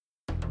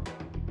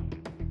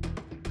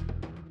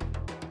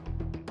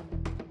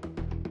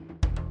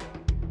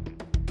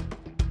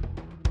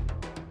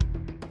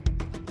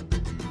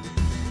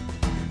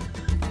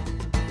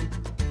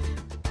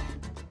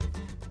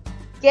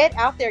get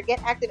out there,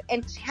 get active,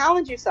 and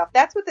challenge yourself.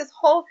 That's what this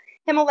whole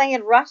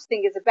Himalayan rush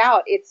thing is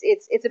about.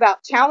 It's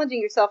about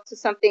challenging yourself to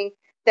something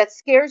that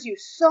scares you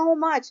so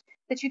much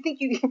that you think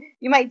you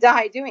might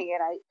die doing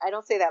it. I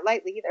don't say that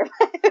lightly either,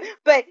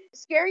 but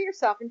scare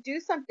yourself and do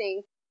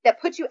something that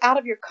puts you out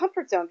of your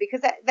comfort zone,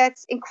 because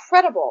that's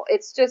incredible.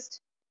 It's just,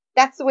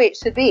 that's the way it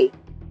should be.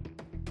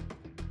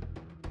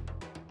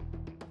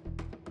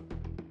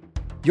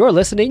 You're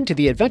listening to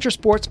the Adventure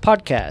Sports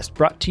Podcast,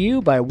 brought to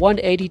you by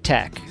 180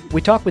 Tech.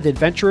 We talk with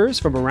adventurers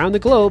from around the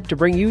globe to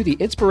bring you the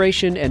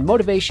inspiration and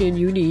motivation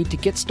you need to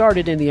get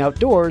started in the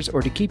outdoors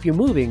or to keep you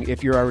moving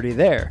if you're already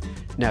there.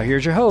 Now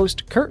here's your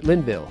host, Kurt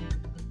Linville.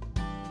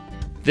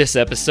 This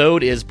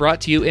episode is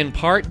brought to you in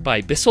part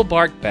by Bissell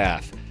Bark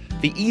Bath,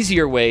 the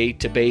easier way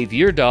to bathe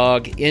your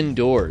dog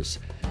indoors.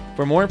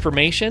 For more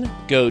information,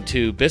 go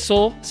to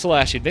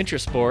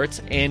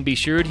Bissell/AdventureSports and be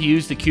sure to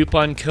use the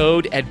coupon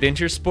code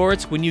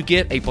AdventureSports when you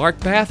get a bark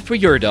bath for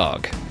your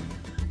dog.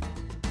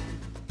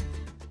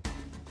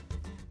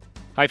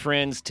 Hi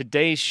friends,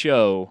 today's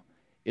show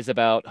is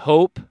about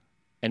hope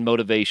and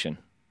motivation.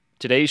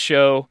 Today's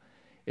show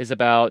is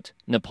about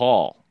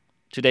Nepal.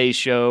 Today's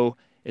show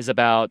is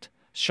about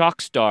shock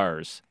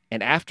stars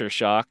and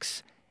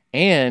aftershocks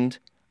and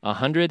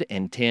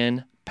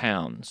 110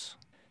 pounds.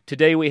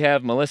 Today we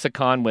have Melissa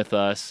Kahn with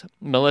us.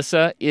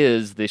 Melissa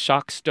is the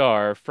shock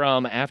star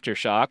from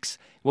Aftershocks.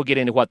 We'll get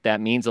into what that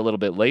means a little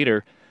bit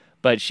later,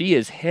 but she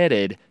is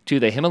headed to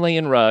the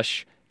Himalayan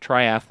Rush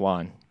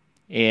Triathlon,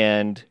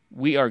 and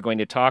we are going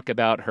to talk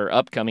about her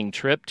upcoming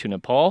trip to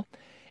Nepal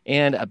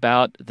and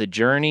about the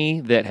journey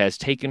that has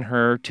taken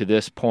her to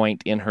this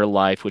point in her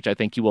life, which I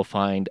think you will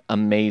find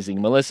amazing.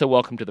 Melissa,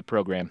 welcome to the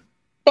program.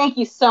 Thank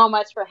you so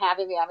much for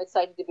having me. I'm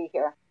excited to be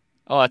here.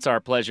 Oh, it's our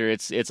pleasure.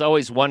 It's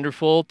always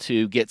wonderful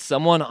to get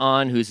someone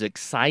on who's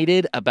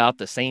excited about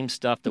the same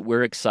stuff that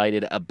we're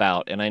excited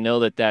about, and I know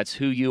that that's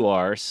who you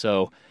are.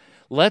 So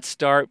let's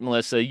start,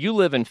 Melissa. You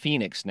live in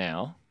Phoenix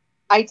now.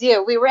 I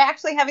do. We were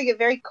actually having a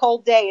very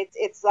cold day.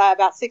 It's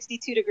about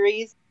 62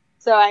 degrees,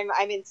 so I'm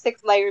in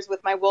 6 layers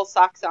with my wool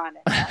socks on.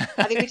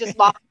 I think you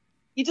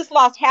just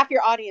lost half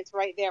your audience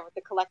right there with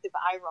the collective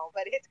eye roll.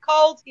 But it's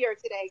cold here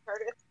today,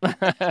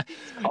 Curtis.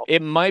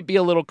 It might be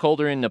a little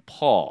colder in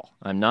Nepal.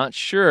 I'm not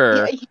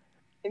sure.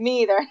 Yeah,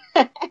 me either.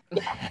 Yeah.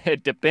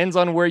 It depends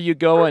on where you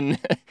go and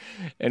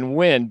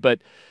when. But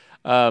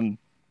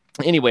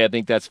anyway, I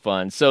think that's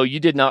fun. So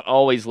you did not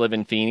always live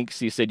in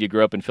Phoenix. You said you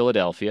grew up in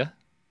Philadelphia.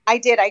 I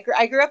did. I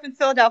grew up in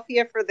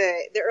Philadelphia for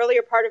the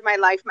earlier part of my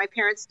life. My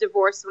parents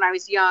divorced when I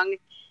was young,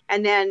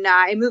 and then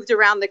I moved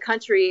around the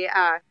country.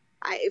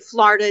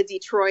 Florida,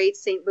 Detroit,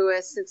 St.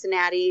 Louis,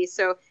 Cincinnati.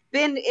 So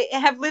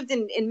have lived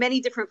in many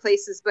different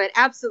places, but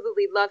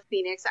absolutely love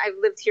Phoenix. I've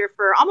lived here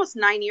for almost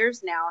 9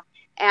 years now,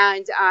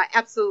 and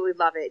absolutely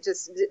love it.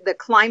 Just the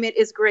climate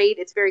is great.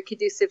 It's very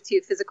conducive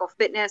to physical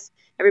fitness.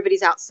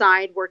 Everybody's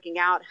outside working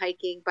out,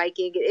 hiking,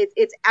 biking.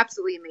 It's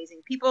absolutely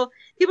amazing. People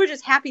are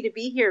just happy to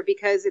be here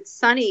because it's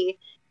sunny,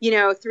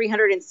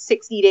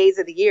 360 days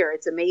of the year.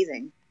 It's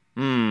amazing.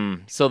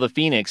 So the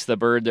Phoenix, the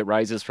bird that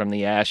rises from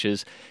the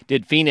ashes,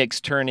 did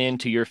Phoenix turn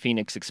into your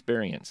Phoenix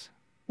experience?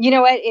 You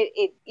know what?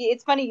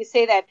 It's funny you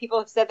say that. People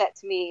have said that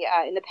to me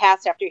in the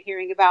past after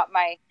hearing about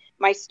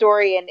my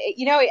story, and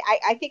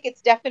I think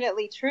it's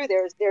definitely true.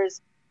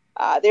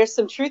 There's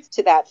some truth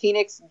to that.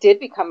 Phoenix did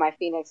become my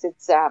Phoenix.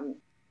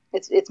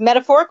 It's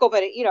metaphorical,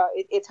 but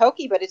it's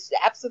hokey, but it's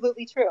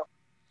absolutely true.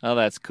 Oh,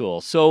 that's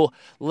cool. So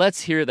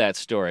let's hear that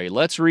story.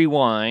 Let's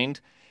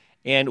rewind,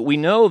 and we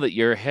know that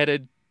you're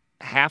headed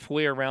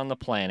halfway around the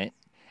planet,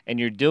 and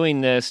you're doing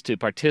this to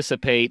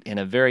participate in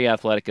a very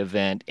athletic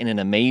event in an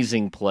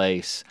amazing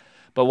place.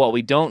 But what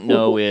we don't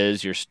know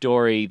is your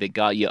story that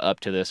got you up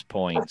to this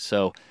point.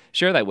 So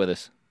share that with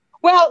us.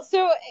 Well,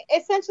 so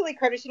essentially,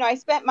 Curtis, I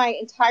spent my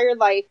entire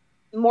life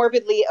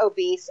morbidly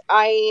obese.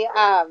 I,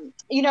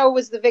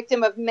 was the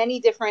victim of many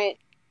different,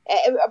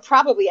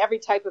 probably every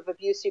type of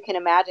abuse you can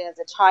imagine as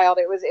a child.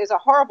 It was a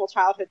horrible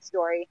childhood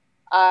story.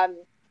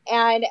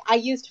 And I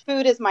used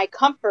food as my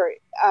comfort.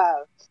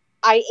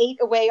 I ate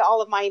away all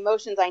of my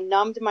emotions. I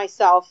numbed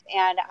myself,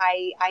 and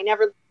I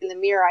never looked in the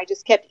mirror. I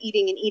just kept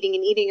eating and eating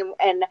and eating.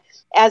 And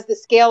as the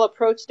scale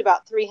approached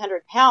about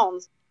 300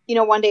 pounds,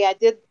 one day I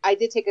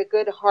did take a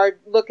good hard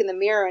look in the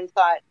mirror and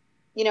thought,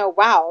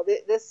 wow,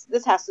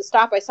 this has to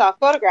stop. I saw a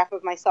photograph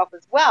of myself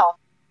as well.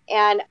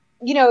 And,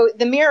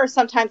 the mirror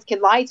sometimes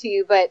can lie to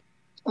you, but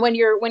when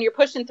you're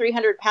pushing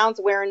 300 pounds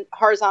wearing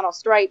horizontal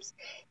stripes,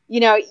 you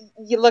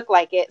look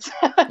like it.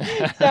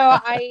 So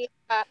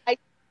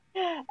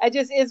it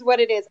just is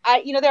what it is.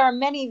 There are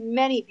many,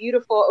 many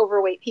beautiful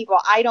overweight people.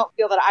 I don't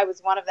feel that I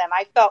was one of them.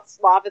 I felt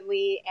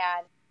slovenly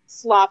and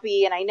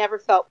sloppy, and I never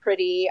felt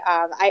pretty.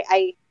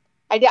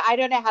 I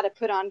don't know how to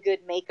put on good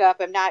makeup.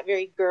 I'm not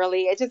very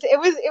girly.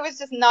 It was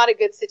just not a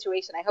good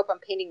situation. I hope I'm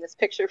painting this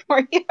picture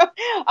for you.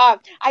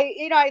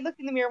 I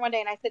looked in the mirror one day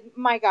and I said,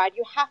 my God,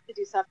 you have to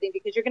do something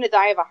because you're going to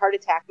die of a heart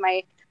attack.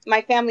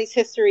 My family's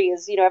history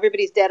is,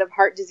 everybody's dead of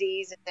heart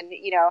disease and,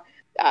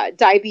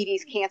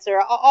 diabetes, cancer,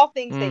 all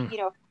things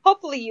that,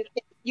 hopefully you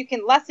can you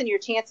can lessen your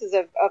chances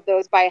of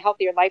those by a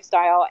healthier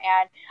lifestyle.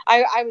 And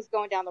I was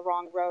going down the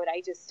wrong road.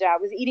 I just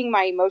was eating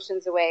my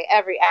emotions away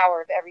every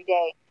hour of every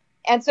day.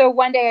 And so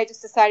one day I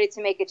just decided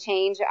to make a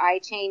change. I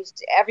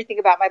changed everything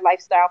about my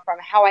lifestyle, from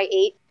how I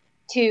ate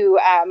to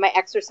my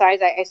exercise.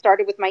 I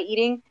started with my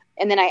eating,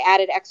 and then I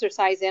added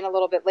exercise in a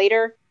little bit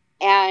later.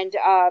 And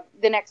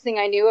the next thing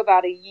I knew,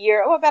 about a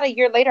year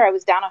later, I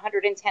was down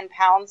 110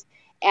 pounds.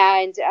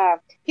 And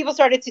people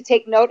started to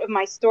take note of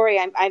my story.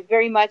 I'm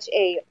very much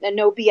a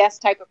no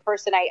BS type of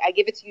person. I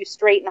give it to you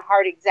straight and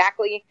hard,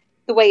 exactly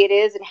the way it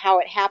is and how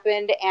it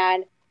happened.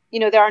 And,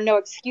 there are no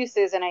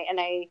excuses. And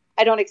I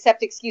don't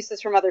accept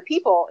excuses from other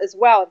people as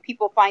well. And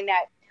people find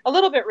that a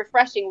little bit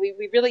refreshing.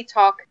 We really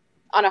talk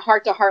on a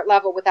heart-to-heart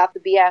level without the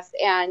BS.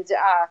 And,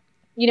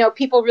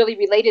 people really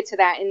related to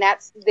that. And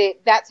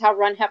that's how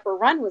Run Heifer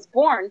Run was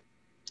born,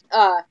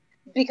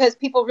 because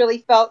people really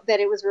felt that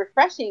it was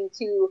refreshing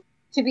to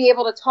be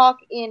able to talk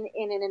in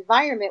an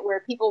environment where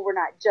people were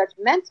not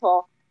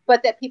judgmental,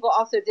 but that people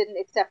also didn't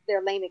accept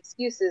their lame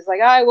excuses. Like,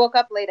 I woke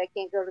up late, I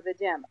can't go to the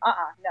gym.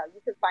 No,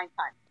 you can find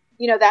time.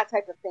 That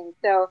type of thing.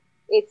 So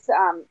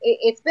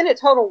it's been a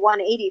total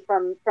 180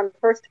 from the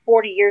first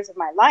 40 years of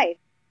my life.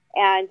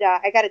 And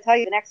I got to tell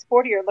you, the next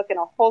 40 are looking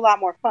a whole lot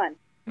more fun.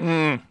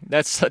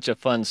 That's such a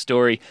fun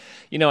story.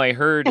 I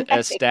heard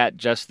a stat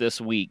just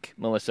this week,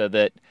 Melissa,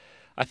 that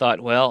I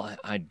thought, well,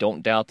 I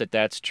don't doubt that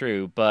that's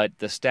true, but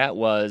the stat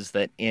was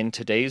that in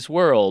today's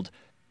world,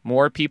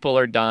 more people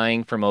are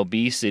dying from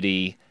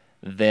obesity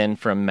than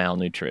from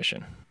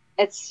malnutrition.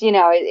 It's,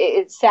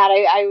 it's sad.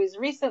 I was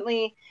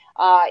recently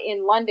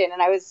in London,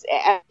 and I was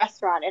at a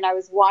restaurant, and I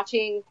was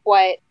watching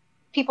what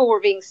people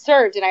were being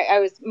served, and I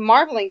was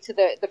marveling to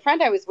the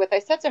friend I was with. I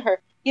said to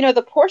her,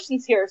 the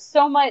portions here are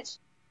so much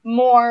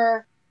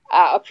more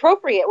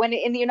appropriate, when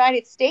in the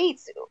United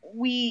States,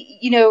 we,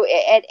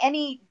 at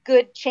any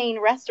good chain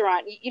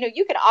restaurant,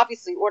 you can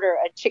obviously order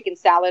a chicken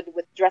salad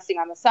with dressing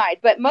on the side,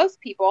 but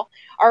most people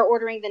are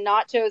ordering the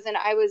nachos. And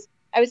I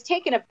was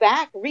taken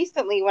aback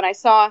recently when I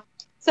saw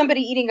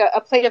somebody eating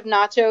a plate of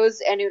nachos,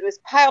 and it was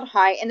piled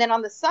high, and then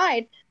on the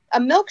side, a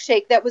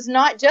milkshake that was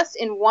not just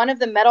in one of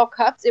the metal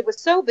cups. It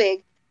was so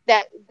big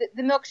that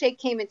the milkshake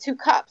came in 2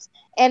 cups.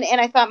 And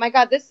I thought, my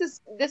God, this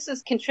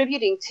is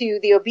contributing to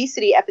the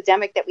obesity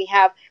epidemic that we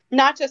have,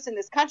 not just in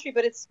this country,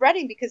 but it's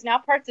spreading, because now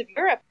parts of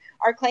Europe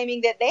are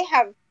claiming that they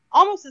have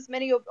almost as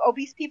many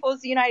obese people as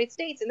the United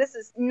States. And this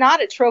is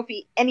not a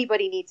trophy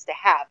anybody needs to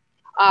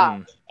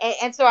have.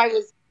 And so I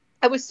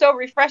was so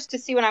refreshed to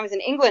see when I was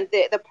in England,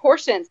 the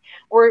portions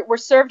were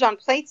served on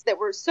plates that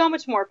were so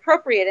much more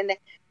appropriate.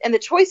 And the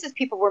choices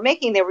people were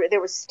making, there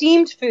were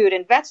steamed food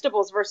and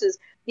vegetables versus,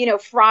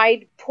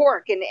 fried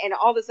pork and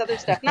all this other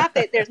stuff. Not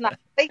that there's not a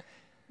place.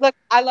 Look,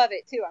 I love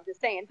it too, I'm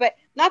just saying, but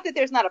not that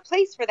there's not a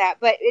place for that,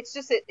 but it's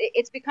just,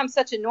 it's become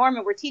such a norm,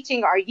 and we're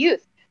teaching our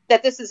youth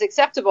that this is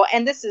acceptable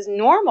and this is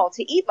normal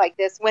to eat like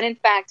this, when in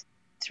fact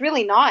it's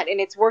really not, and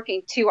it's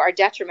working to our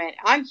detriment.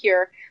 I'm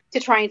here to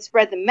try and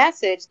spread the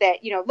message that,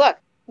 look,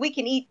 we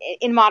can eat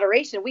in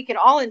moderation. We can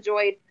all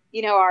enjoy,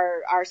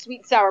 our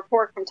sweet and sour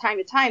pork from time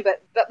to time,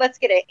 but let's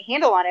get a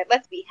handle on it.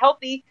 Let's be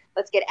healthy.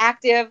 Let's get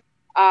active.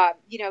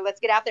 Let's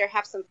get out there,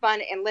 have some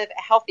fun, and live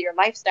a healthier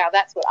lifestyle.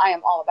 That's what I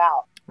am all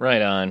about.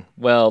 Right on.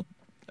 Well,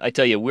 I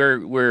tell you,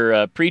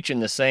 we're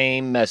preaching the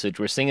same message.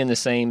 We're singing the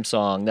same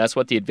song. That's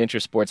what the Adventure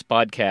Sports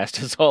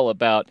Podcast is all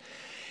about.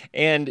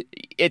 And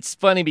it's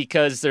funny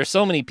because there's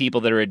so many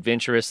people that are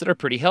adventurous that are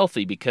pretty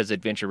healthy, because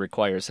adventure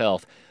requires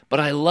health. But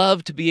I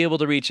love to be able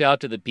to reach out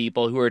to the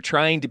people who are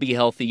trying to be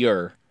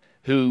healthier,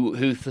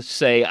 who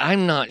say,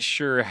 I'm not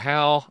sure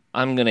how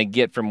I'm going to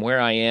get from where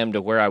I am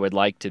to where I would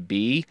like to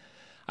be.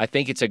 I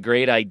think it's a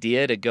great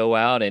idea to go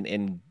out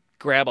and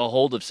grab a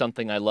hold of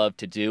something I love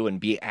to do and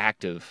be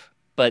active.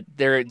 But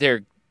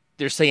they're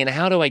saying,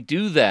 how do I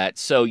do that?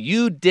 So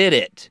you did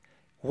it.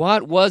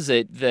 What was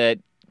it that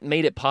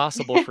made it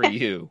possible for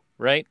you,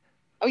 right?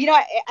 Oh,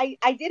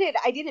 I did it.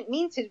 I didn't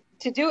mean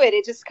to do it.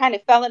 It just kind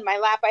of fell in my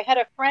lap. I had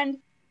a friend.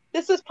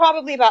 This was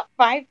probably about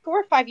 4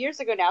 or 5 years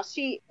ago now.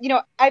 She,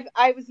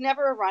 I was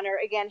never a runner.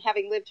 Again,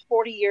 having lived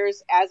 40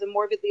 years as a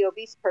morbidly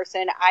obese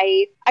person,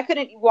 I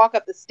couldn't walk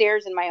up the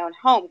stairs in my own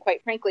home,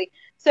 quite frankly.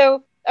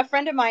 So a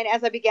friend of mine,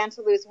 as I began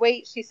to lose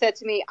weight, she said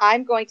to me,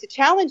 I'm going to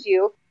challenge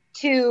you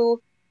to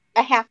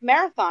a half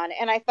marathon.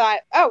 And I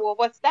thought, oh, well,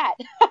 what's that?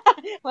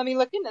 Let me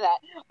look into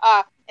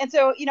that. And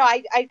so,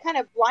 I kind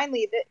of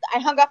blindly, I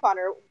hung up on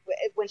her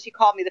when she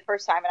called me the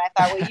first time, and I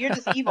thought, well, you're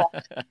just evil.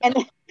 And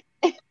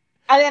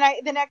then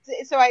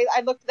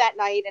I looked that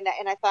night,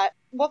 and I thought,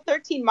 well,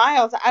 13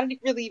 miles, I don't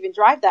really even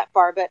drive that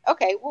far, but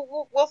okay,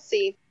 we'll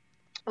see.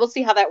 We'll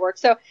see how that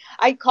works. So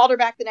I called her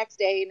back the next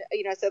day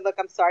and, I said, look,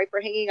 I'm sorry for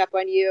hanging up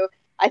on you.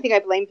 I think I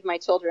blamed my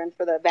children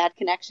for the bad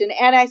connection.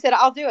 And I said,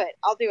 I'll do it.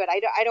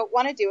 I don't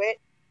want to do it,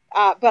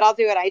 but I'll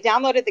do it. I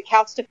downloaded the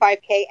Couch to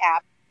 5K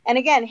app. And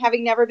again,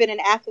 having never been an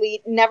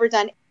athlete, never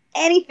done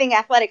anything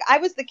athletic. I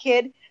was the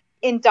kid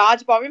in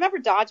dodgeball. Remember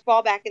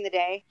dodgeball back in the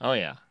day? Oh,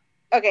 yeah.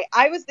 Okay,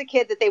 I was the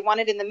kid that they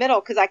wanted in the middle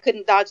because I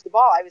couldn't dodge the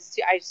ball. I was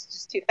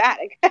just too fat.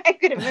 I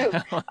couldn't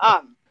move.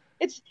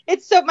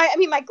 it's so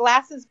my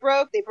glasses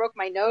broke. They broke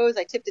my nose.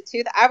 I tipped a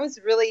tooth. I was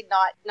really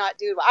not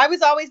doing well. I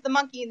was always the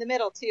monkey in the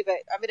middle too, but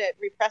I'm going to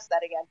repress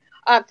that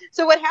again.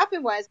 So what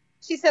happened was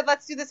she said,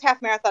 let's do this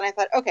half marathon. I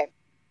thought, okay.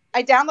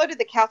 I downloaded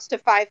the Couch to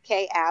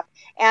 5K app,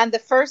 and the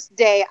first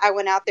day I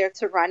went out there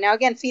to run. Now,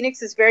 again,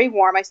 Phoenix is very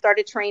warm. I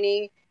started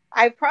training.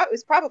 It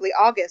was probably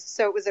August,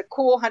 so it was a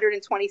cool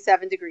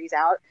 127 degrees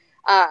out.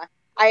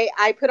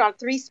 I put on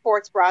 3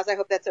 sports bras. I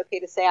hope that's okay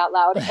to say out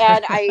loud.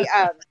 And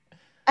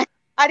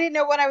I didn't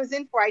know what I was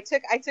in for. I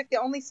took the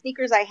only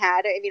sneakers I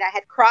had. I mean, I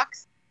had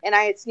Crocs and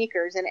I had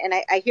sneakers, and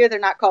I hear they're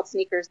not called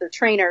sneakers, they're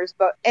trainers.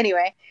 But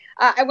anyway,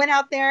 I went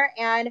out there,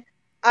 and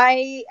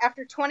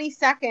after 20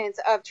 seconds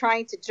of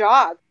trying to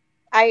jog,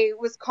 I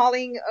was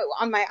calling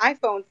on my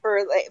iPhone for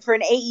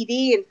an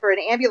AED and for an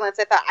ambulance.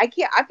 I thought, I'm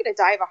going to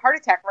die of a heart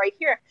attack right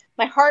here.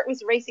 My heart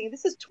was racing.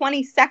 This is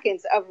 20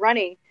 seconds of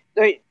running,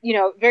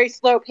 very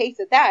slow pace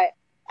at that.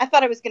 I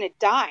thought I was going to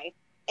die.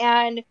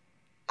 And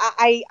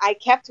I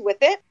kept with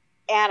it,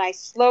 and I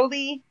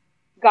slowly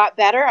got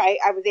better. I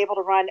was able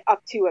to run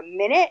up to a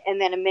minute, and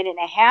then a minute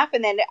and a half,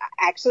 and then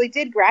I actually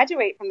did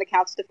graduate from the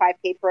Couch to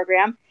 5K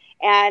program.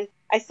 And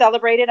I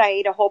celebrated. I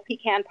ate a whole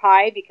pecan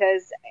pie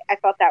because I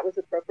felt that was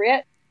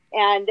appropriate.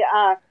 And,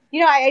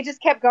 I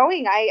just kept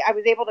going. I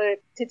was able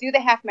to do the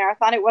half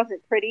marathon. It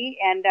wasn't pretty.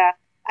 And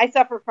I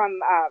suffer from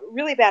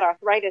really bad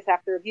arthritis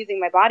after abusing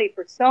my body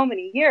for so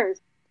many years.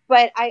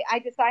 But I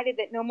decided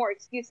that no more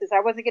excuses.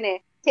 I wasn't going to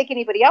take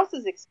anybody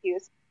else's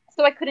excuse.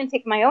 So I couldn't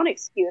take my own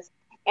excuse.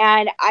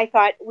 And I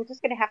thought, we're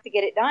just going to have to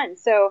get it done.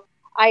 So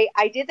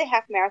I did the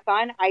half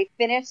marathon. I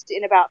finished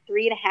in about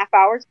 3.5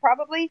 hours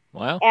probably.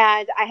 Wow.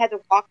 And I had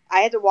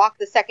to walk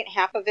the second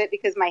half of it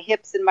because my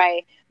hips and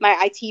my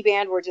IT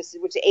band were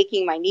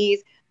aching my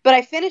knees. But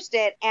I finished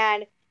it,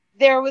 and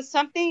there was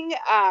something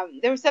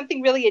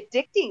really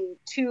addicting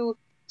to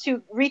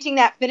reaching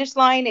that finish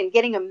line and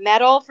getting a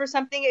medal for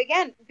something.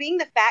 Again, being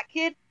the fat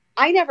kid,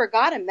 I never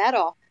got a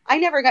medal.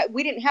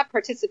 We didn't have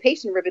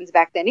participation ribbons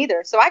back then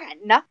either. So I got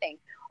nothing.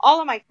 All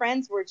of my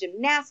friends were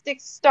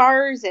gymnastics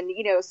stars and,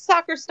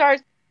 soccer stars.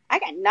 I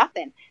got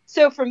nothing.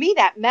 So for me,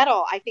 that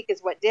medal, I think,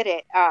 is what did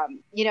it,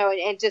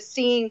 and just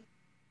seeing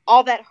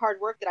all that hard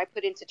work that I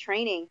put into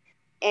training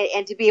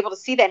and to be able to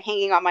see that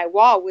hanging on my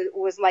wall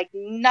was like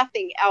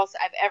nothing else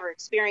I've ever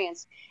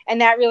experienced.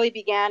 And that really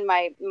began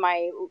my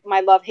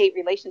love-hate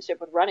relationship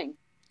with running.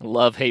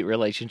 Love-hate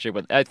relationship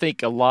with, I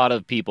think a lot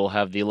of people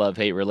have the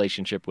love-hate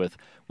relationship with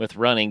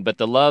running, but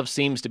the love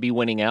seems to be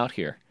winning out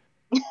here.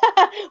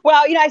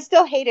 Well, I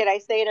still hate it. I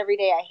say it every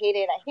day. I hate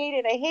it. I hate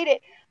it. I hate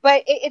it.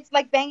 But it's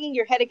like banging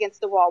your head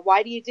against the wall.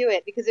 Why do you do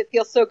it? Because it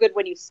feels so good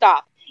when you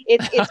stop.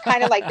 It's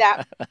kind of like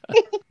that.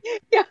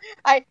 Yeah.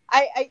 I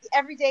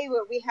every day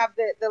we have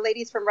the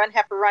ladies from Run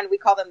Heifer Run. We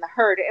call them the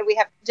herd, and we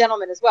have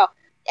gentlemen as well.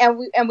 And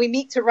we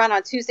meet to run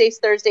on Tuesdays,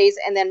 Thursdays,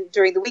 and then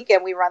during the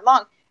weekend we run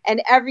long. And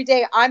every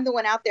day I'm the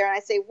one out there, and I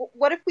say,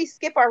 what if we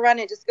skip our run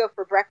and just go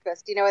for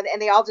breakfast?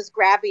 And they all just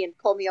grab me and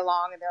pull me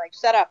along, and they're like,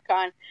 shut up,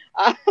 Con.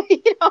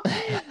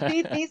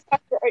 These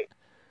guys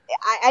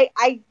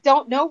I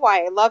don't know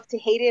why. I love to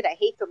hate it. I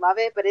hate to love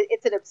it, but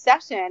it's an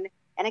obsession,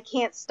 and I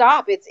can't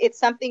stop. It's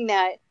something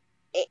that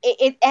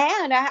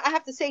and I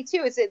have to say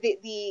too, is that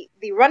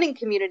the running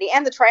community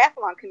and the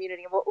triathlon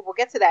community, and we'll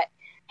get to that,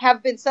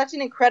 have been such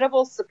an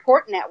incredible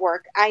support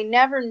network. I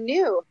never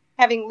knew,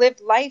 having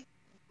lived life,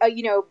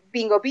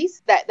 being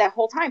obese that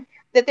whole time,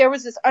 that there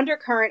was this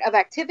undercurrent of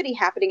activity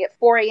happening at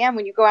 4 a.m.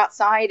 when you go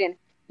outside. And,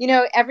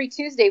 every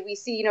Tuesday we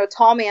see,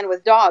 tall man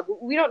with dog.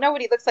 We don't know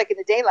what he looks like in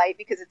the daylight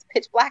because it's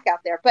pitch black out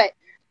there. But,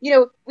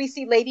 we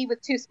see lady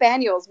with 2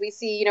 spaniels. We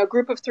see,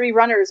 group of 3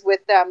 runners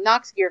with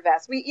Knox gear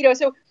vests.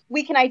 So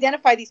we can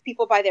identify these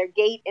people by their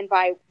gait and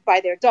by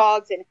their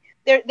dogs. And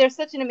they're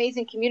such an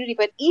amazing community.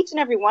 But each and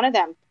every one of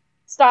them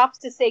stops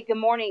to say, good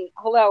morning,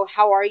 hello,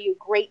 how are you?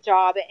 Great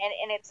job.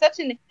 And it's such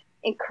an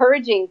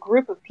encouraging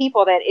group of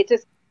people that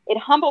it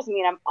humbles me,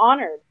 and I'm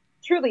honored,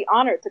 truly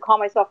honored, to call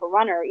myself a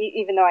runner,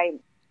 even though I'm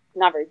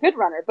not a very good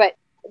runner. But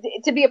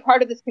to be a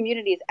part of this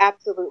community is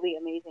absolutely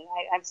amazing.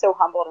 I'm so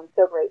humbled and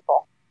so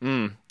grateful.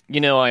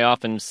 I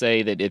often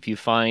say that if you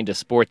find a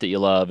sport that you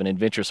love, an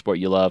adventure sport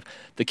you love,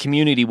 the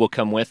community will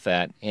come with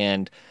that.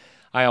 And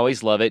I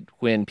always love it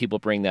when people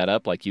bring that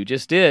up like you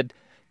just did,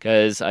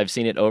 because I've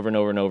seen it over and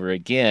over and over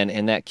again.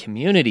 And that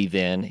community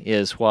then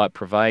is what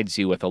provides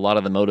you with a lot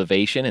of the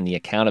motivation and the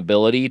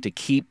accountability to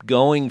keep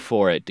going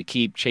for it, to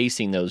keep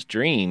chasing those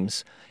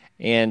dreams.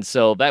 And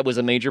so that was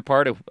a major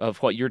part of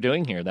what you're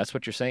doing here. That's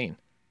what you're saying.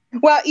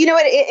 Well,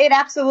 it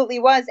absolutely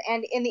was.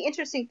 And the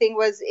interesting thing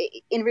was,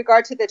 in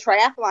regard to the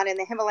triathlon in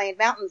the Himalayan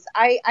mountains,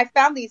 I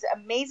found these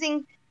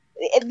amazing,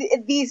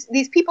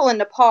 these people in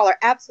Nepal are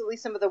absolutely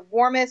some of the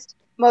warmest,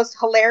 most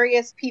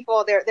hilarious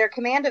people. Their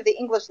command of the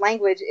English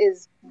language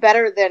is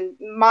better than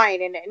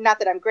mine. And not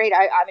that I'm great.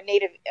 I'm a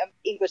native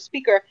English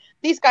speaker.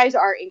 These guys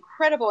are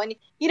incredible. And,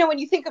 when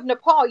you think of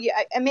Nepal,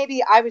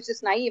 maybe I was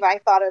just naive. I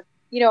thought of,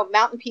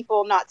 mountain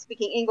people not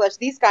speaking English.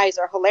 These guys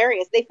are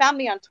hilarious. They found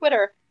me on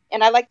Twitter,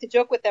 and I like to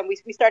joke with them.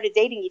 We started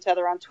dating each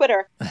other on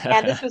Twitter,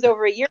 and this was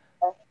over a year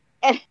ago.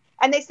 And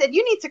And they said,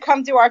 you need to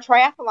come do our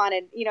triathlon.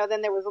 And,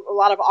 then there was a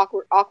lot of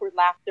awkward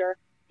laughter.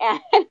 And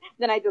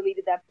then I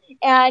deleted them.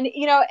 And,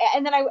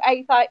 and then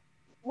I thought,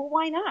 well,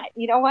 why not?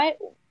 You know what?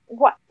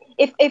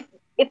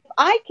 If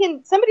I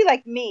can, somebody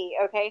like me,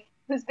 okay,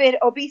 who's been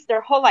obese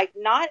their whole life,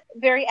 not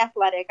very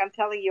athletic, I'm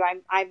telling you,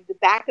 I'm the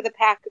back of the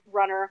pack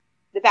runner,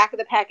 the back of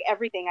the pack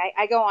everything.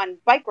 I go on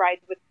bike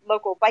rides with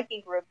local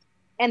biking groups,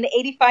 and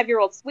the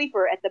 85-year-old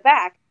sweeper at the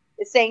back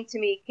is saying to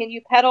me, can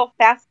you pedal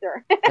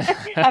faster?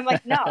 I'm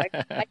like, no, I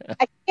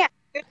can't.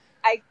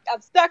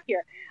 I'm stuck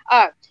here.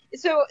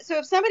 So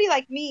if somebody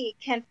like me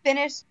can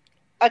finish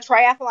a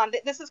triathlon,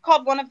 this is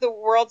called one of the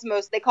world's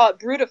most, they call it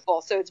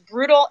Brutiful. So it's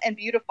brutal and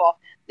beautiful.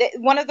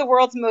 One of the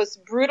world's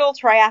most brutal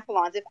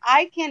triathlons. If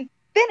I can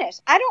finish,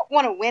 I don't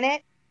want to win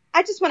it.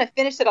 I just want to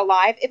finish it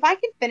alive. If I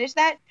can finish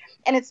that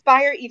and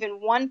inspire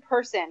even one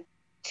person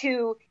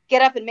to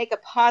get up and make a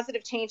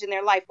positive change in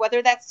their life,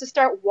 whether that's to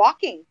start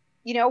walking,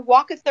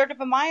 walk a third of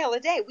a mile a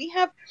day. We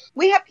have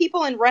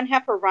people in Run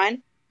Heifer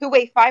Run who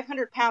weigh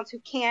 500 pounds who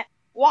can't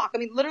walk. I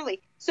mean,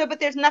 literally. So, but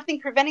there's nothing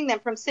preventing them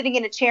from sitting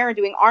in a chair and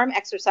doing arm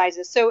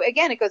exercises. So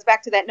again, it goes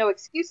back to that no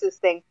excuses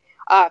thing.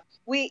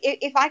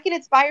 If I can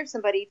inspire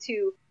somebody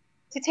to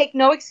take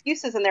no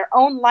excuses in their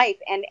own life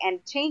and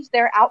change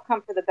their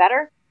outcome for the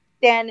better,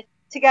 then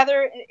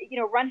together,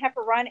 Run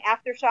Heifer Run,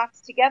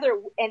 Aftershocks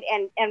together,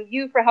 and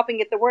you for helping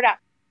get the word out,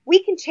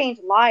 we can change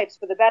lives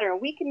for the better,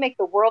 and we can make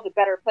the world a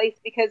better place,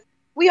 because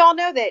we all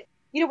know that,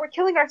 we're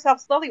killing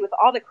ourselves slowly with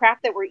all the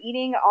crap that we're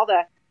eating, all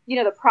the,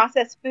 the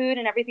processed food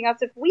and everything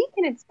else. If we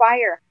can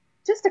inspire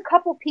just a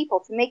couple people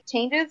to make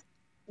changes,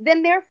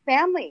 then their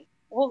family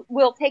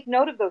will take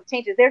note of those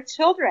changes. Their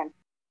children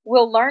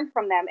will learn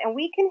from them, and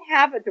we can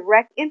have a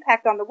direct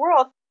impact on the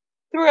world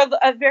through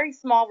a very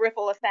small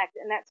ripple effect.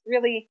 And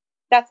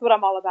that's what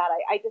I'm all about.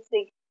 I just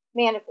think,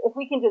 man, if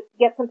we can just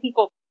get some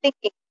people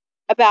thinking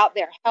about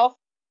their health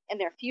and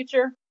their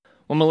future.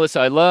 Well, Melissa,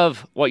 I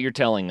love what you're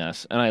telling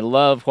us, and I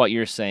love what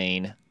you're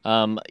saying.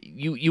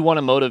 You want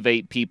to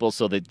motivate people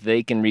so that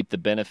they can reap the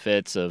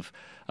benefits of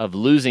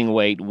losing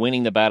weight,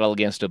 winning the battle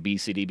against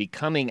obesity,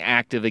 becoming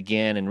active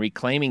again, and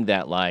reclaiming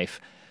that life.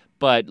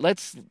 But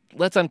let's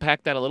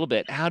unpack that a little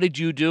bit. How did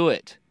you do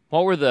it?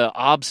 What were the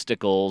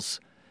obstacles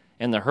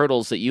and the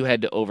hurdles that you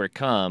had to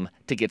overcome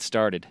to get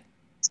started?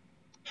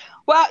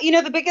 Well,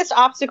 the biggest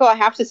obstacle, I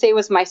have to say,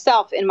 was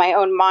myself in my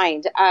own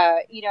mind.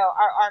 Our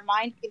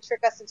mind can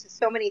trick us into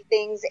so many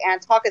things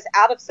and talk us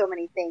out of so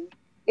many things.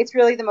 It's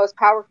really the most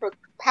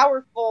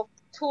powerful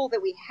tool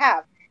that we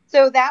have.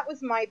 So that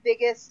was my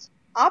biggest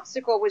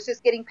obstacle, was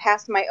just getting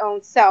past my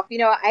own self.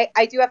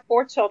 I do have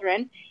 4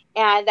 children,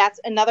 and that's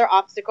another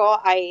obstacle.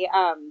 I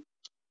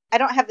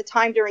don't have the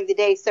time during the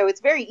day, so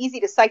it's very easy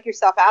to psych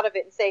yourself out of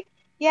it and say,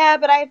 yeah,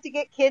 but I have to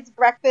get kids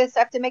breakfast.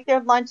 I have to make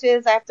their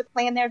lunches. I have to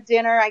plan their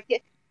dinner.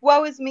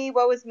 Woe is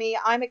me.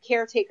 I'm a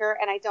caretaker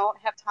and I don't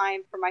have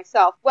time for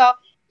myself. Well,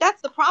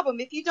 that's the problem.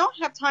 If you don't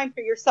have time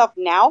for yourself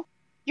now,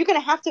 you're going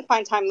to have to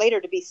find time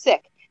later to be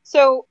sick.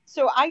 So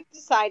I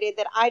decided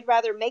that I'd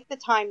rather make the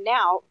time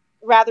now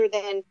rather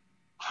than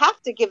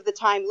have to give the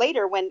time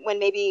later when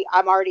maybe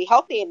I'm already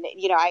healthy and,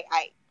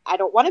 I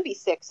don't want to be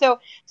sick. So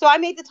I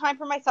made the time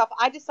for myself.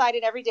 I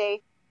decided every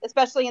day,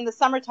 especially in the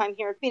summertime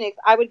here in Phoenix,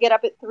 I would get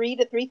up at 3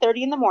 to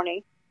 3:30 in the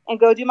morning and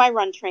go do my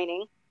run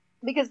training,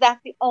 because that's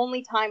the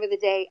only time of the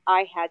day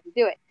I had to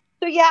do it.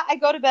 So yeah, I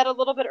go to bed a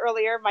little bit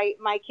earlier.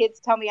 My kids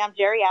tell me I'm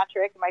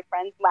geriatric, and my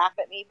friends laugh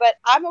at me, but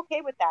I'm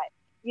okay with that.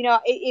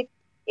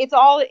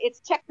 It's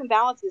checks and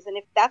balances. And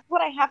if that's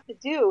what I have to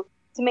do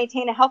to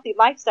maintain a healthy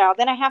lifestyle,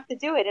 then I have to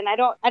do it. And I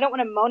don't want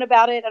to moan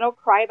about it. I don't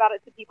cry about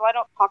it to people. I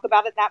don't talk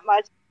about it that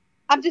much.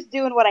 I'm just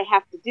doing what I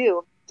have to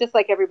do, just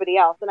like everybody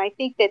else. And I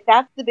think that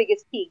that's the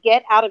biggest key.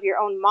 Get out of your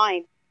own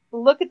mind.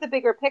 Look at the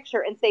bigger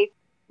picture and say,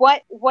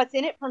 what's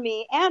in it for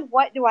me, and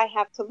what do I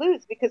have to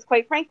lose? Because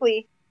quite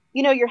frankly,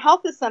 your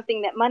health is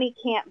something that money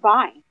can't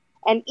buy.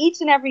 And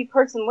each and every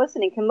person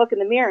listening can look in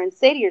the mirror and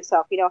say to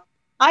yourself,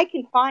 I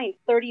can find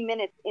 30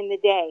 minutes in the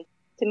day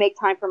to make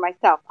time for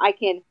myself. I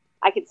can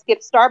skip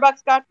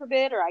Starbucks, God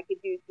forbid, or I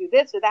could do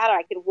this or that, or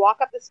I could walk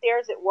up the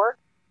stairs at work.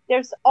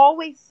 There's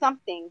always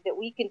something that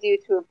we can do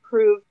to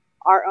improve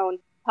our own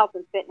health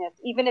and fitness.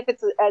 Even if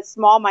it's a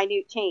small,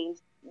 minute change,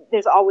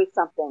 there's always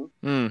something.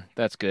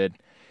 That's good.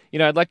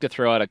 I'd like to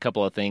throw out a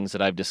couple of things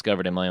that I've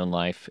discovered in my own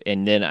life,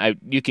 and then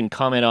you can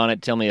comment on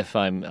it, tell me if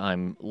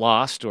I'm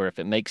lost or if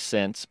it makes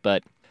sense.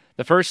 But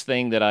the first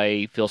thing that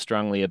I feel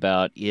strongly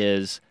about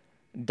is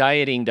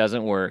dieting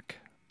doesn't work.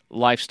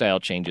 Lifestyle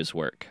changes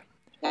work.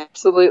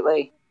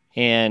 Absolutely.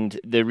 And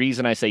the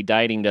reason I say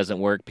dieting doesn't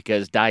work,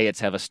 because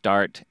diets have a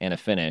start and a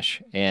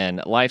finish,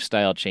 and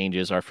lifestyle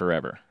changes are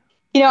forever.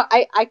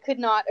 I could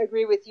not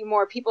agree with you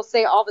more. People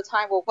say all the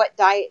time, well, what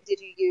diet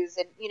did you use?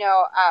 And,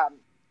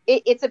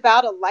 it's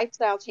about a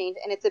lifestyle change,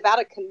 and it's about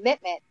a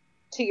commitment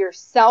to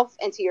yourself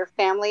and to your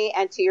family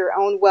and to your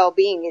own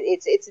well-being.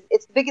 It's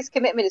the biggest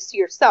commitment is to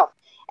yourself.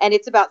 And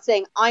it's about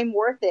saying, I'm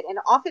worth it. And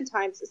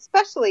oftentimes,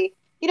 especially,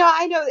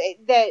 I know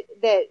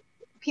that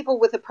people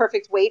with a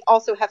perfect weight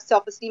also have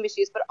self-esteem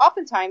issues, but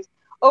oftentimes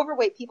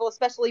overweight people,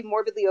 especially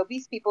morbidly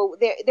obese people,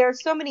 there are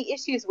so many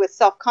issues with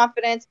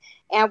self-confidence,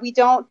 and we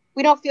don't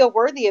feel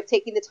worthy of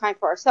taking the time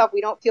for ourselves.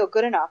 We don't feel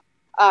good enough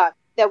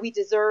that we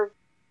deserve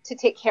to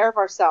take care of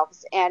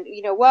ourselves. And,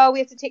 well, we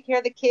have to take care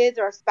of the kids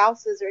or our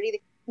spouses or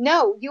anything.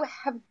 No, you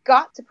have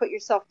got to put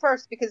yourself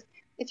first, because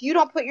if you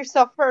don't put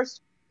yourself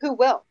first, who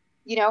will?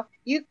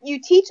 You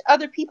teach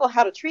other people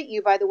how to treat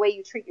you by the way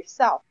you treat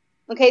yourself.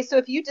 Okay, so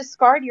if you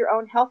discard your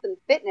own health and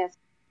fitness,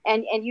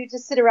 and you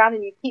just sit around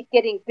and you keep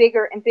getting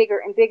bigger and bigger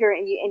and bigger,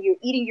 and you're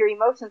eating your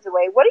emotions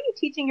away, what are you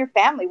teaching your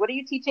family? What are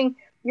you teaching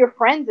your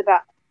friends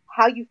about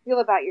how you feel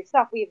about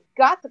yourself? We've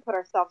got to put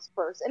ourselves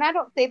first. And I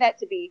don't say that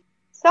to be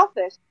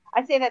selfish.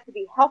 I say that to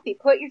be healthy.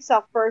 Put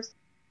yourself first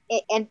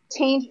and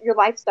change your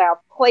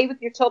lifestyle. Play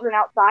with your children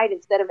outside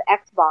instead of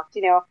Xbox,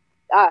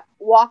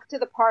 walk to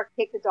the park,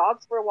 take the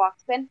dogs for a walk,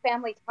 spend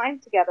family time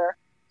together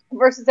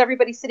versus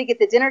everybody sitting at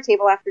the dinner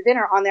table after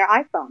dinner on their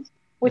iPhones,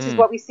 which is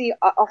what we see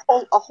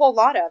a whole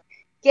lot of.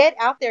 Get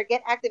out there,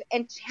 get active,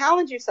 and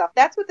challenge yourself.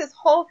 That's what this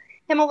whole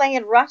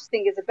Himalayan rush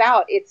thing is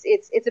about.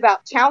 It's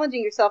about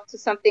challenging yourself to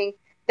something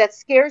that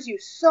scares you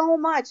so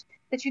much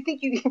that you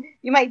think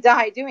you might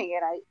die doing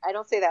it. I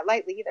don't say that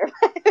lightly either,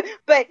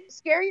 but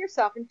scare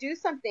yourself and do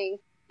something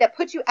that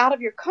puts you out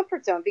of your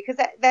comfort zone, because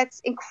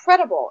that's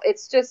incredible.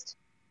 It's just,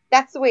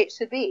 that's the way it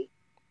should be.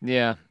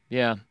 Yeah.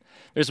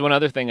 There's one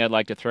other thing I'd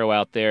like to throw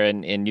out there,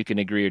 and you can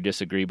agree or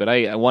disagree, but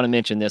I want to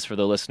mention this for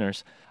the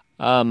listeners.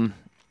 Often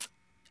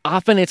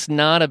it's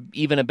not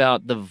even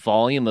about the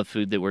volume of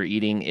food that we're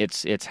eating,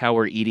 it's how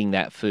we're eating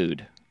that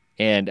food.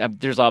 And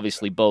there's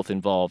obviously both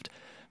involved.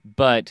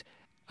 But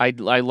I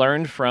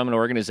learned from an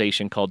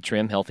organization called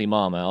Trim Healthy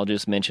Mama. I'll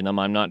just mention them.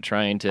 I'm not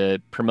trying to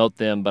promote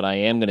them, but I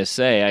am going to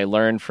say I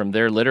learned from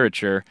their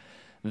literature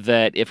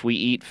that if we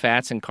eat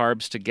fats and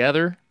carbs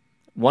together,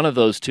 one of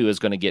those two is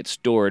going to get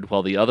stored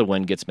while the other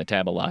one gets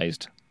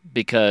metabolized,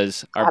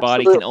 because our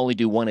body can only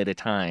do one at a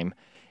time.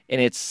 And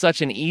it's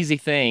such an easy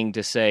thing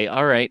to say,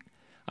 all right,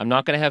 I'm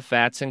not going to have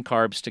fats and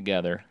carbs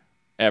together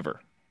ever.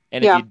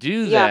 And if you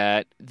do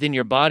that, then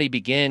your body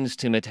begins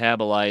to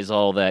metabolize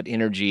all that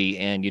energy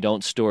and you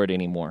don't store it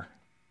anymore.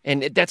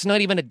 And that's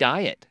not even a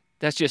diet.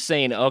 That's just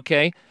saying,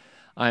 okay,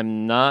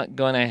 I'm not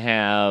going to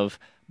have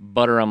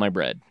butter on my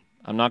bread.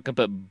 I'm not going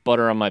to put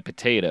butter on my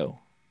potato.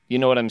 You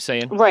know what I'm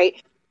saying? Right.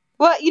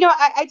 Well,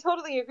 I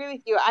totally agree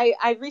with you.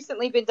 I've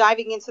recently been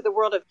diving into the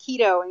world of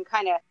keto and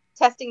kind of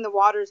testing the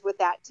waters with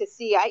that to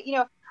see.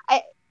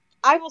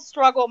 I will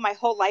struggle my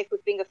whole life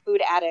with being a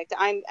food addict.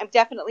 I'm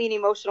definitely an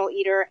emotional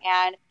eater,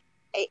 and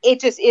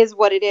it just is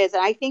what it is.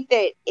 And I think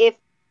that if,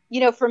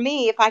 for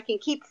me, if I can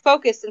keep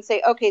focused and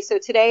say, okay, so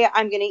today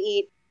I'm going to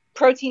eat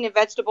protein and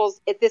vegetables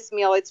at this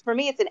meal, for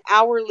me, it's an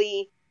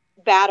hourly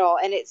battle.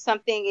 And it's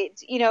something,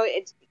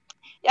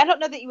 I don't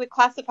know that you would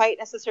classify it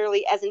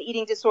necessarily as an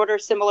eating disorder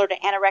similar to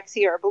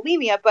anorexia or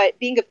bulimia, but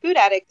being a food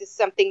addict is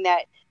something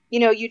that,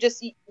 you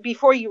just,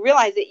 before you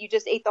realize it, you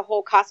just ate the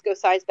whole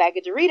Costco-sized bag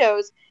of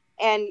Doritos.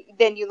 And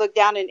then you look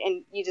down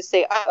and you just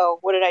say, uh-oh,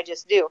 what did I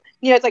just do?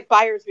 It's like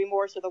buyer's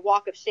remorse or the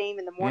walk of shame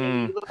in the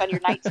morning. You look on your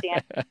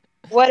nightstand.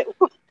 What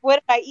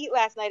did I eat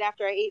last night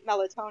after I ate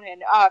melatonin?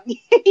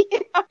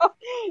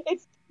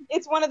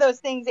 It's one of those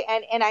things.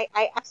 And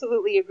I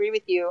absolutely agree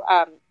with you.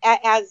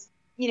 As,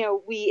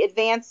 we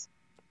advance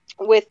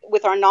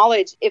with our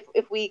knowledge,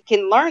 if we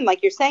can learn,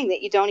 like you're saying,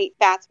 that you don't eat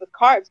fats with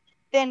carbs,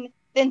 then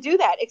do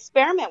that.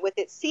 Experiment with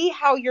it. See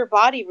how your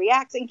body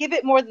reacts, and give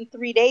it more than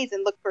 3 days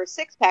and look for a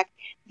six-pack.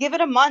 Give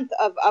it a month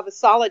of a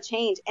solid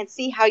change and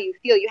see how you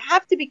feel. You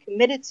have to be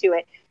committed to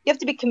it. You have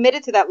to be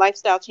committed to that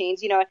lifestyle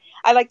change.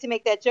 I like to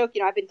make that joke.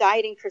 I've been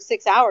dieting for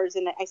 6 hours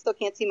and I still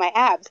can't see my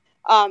abs.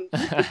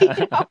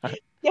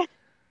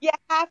 You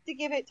have to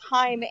give it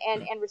time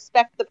and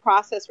respect the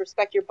process,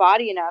 respect your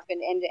body enough,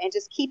 and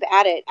just keep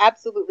at it.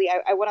 Absolutely.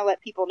 I want to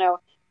let people know,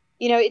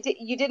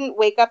 you didn't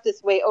wake up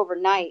this way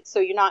overnight, so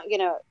you're not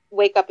going to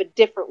wake up a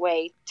different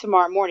way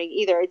tomorrow morning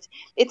either.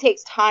 It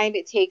takes time.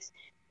 It takes,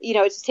 it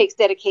just takes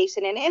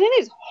dedication, and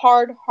it is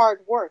hard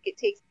work. It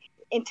takes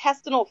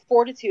intestinal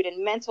fortitude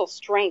and mental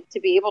strength to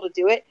be able to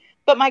do it.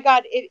 But my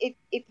God,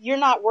 if you're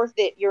not worth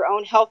it, your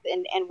own health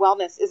and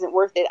wellness isn't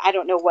worth it, I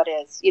don't know what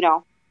is,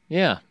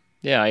 Yeah,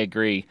 I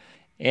agree.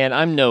 And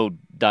I'm no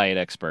diet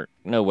expert.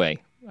 No way.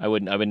 I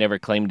would never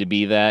claim to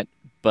be that.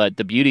 But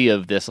the beauty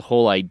of this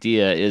whole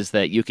idea is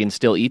that you can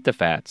still eat the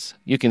fats.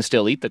 You can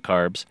still eat the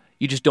carbs.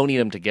 You just don't eat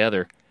them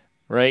together,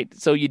 right?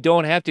 So you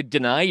don't have to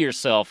deny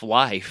yourself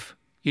life.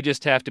 You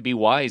just have to be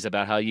wise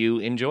about how you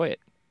enjoy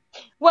it.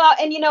 Well,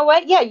 and you know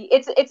what? Yeah,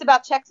 it's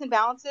about checks and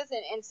balances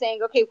and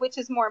saying, okay, which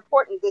is more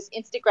important, this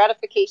instant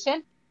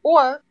gratification,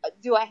 or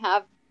do I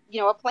have,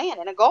 a plan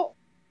and a goal?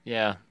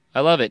 Yeah, I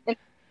love it.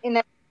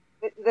 And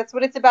that's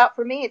what it's about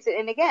for me.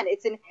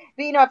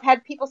 I've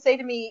had people say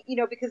to me,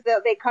 because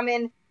they come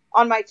in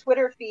on my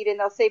Twitter feed and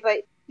they'll say, but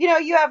you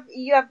have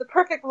the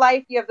perfect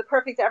life, you have the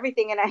perfect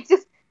everything. And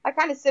I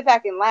kind of sit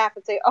back and laugh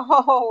and say,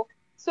 oh,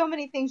 so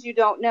many things you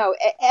don't know.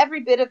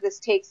 Every bit of this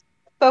takes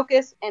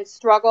focus and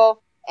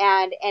struggle.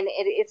 And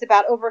it's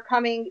about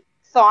overcoming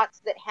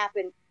thoughts that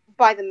happen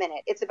by the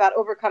minute. It's about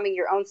overcoming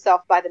your own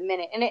self by the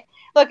minute. And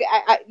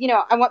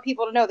I want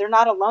people to know they're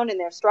not alone in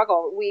their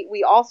struggle.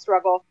 We all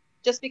struggle.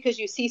 Just because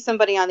you see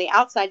somebody on the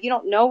outside, you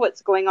don't know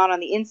what's going on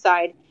the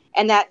inside.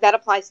 And that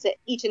applies to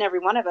each and every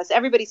one of us.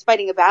 Everybody's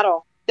fighting a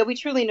battle that we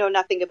truly know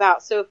nothing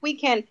about. So if we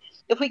can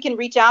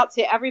reach out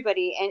to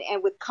everybody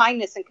and with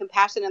kindness and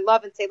compassion and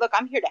love and say, look,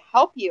 I'm here to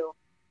help you.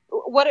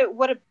 What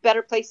a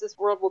better place this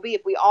world will be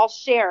if we all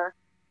share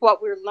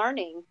what we're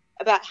learning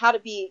about how to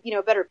be,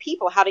 better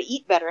people, how to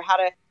eat better, how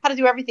to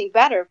do everything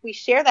better. If we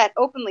share that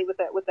openly with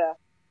a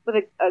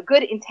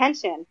good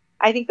intention,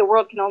 I think the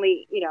world can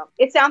only,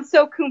 it sounds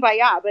so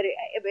kumbaya, but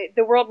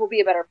the world will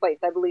be a better place.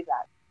 I believe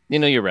that.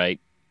 You're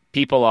right.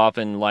 People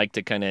often like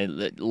to kind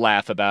of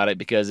laugh about it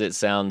because it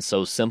sounds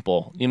so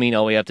simple. You mean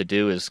all we have to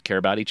do is care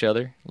about each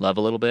other, love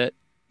a little bit?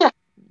 Yeah.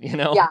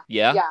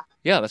 Yeah,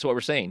 that's what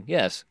we're saying.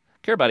 Yes.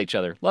 Care about each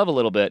other, love a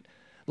little bit,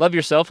 love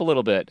yourself a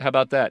little bit. How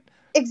about that?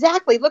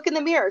 Exactly. Look in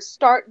the mirror.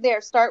 Start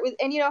there. Start with,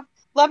 and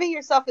loving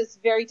yourself is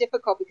very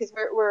difficult because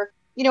we're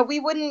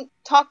we wouldn't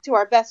talk to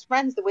our best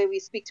friends the way we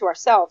speak to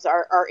ourselves,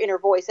 our inner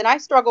voice. And I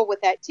struggle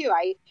with that too.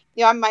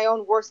 I'm my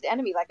own worst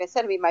enemy. Like I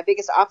said, my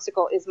biggest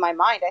obstacle is my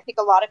mind. I think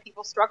a lot of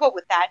people struggle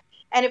with that.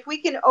 And if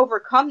we can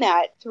overcome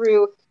that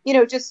through,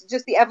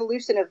 just the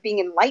evolution of being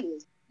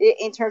enlightened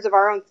in terms of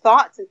our own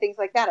thoughts and things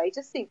like that, I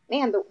just think,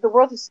 man, the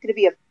world is going to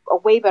be a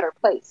way better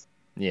place.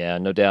 Yeah,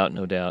 no doubt,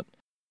 no doubt.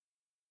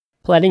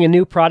 Planning a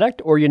new product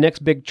or your next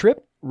big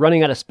trip?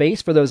 Running out of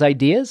space for those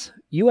ideas?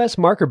 U.S.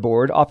 Marker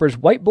Board offers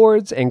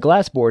whiteboards and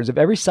glass boards of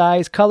every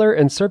size, color,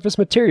 and surface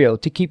material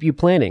to keep you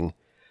planning.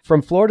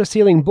 From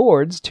floor-to-ceiling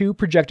boards to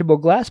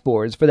projectable glass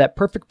boards for that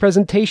perfect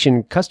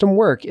presentation, custom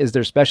work is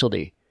their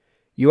specialty.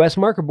 U.S.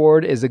 Marker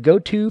Board is the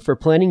go-to for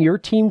planning your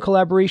team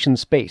collaboration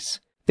space.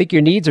 Think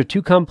your needs are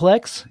too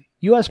complex?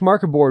 U.S.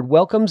 Marker Board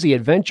welcomes the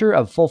adventure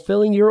of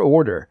fulfilling your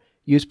order.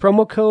 Use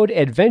promo code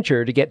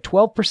ADVENTURE to get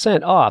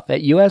 12% off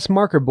at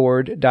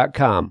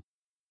usmarkerboard.com.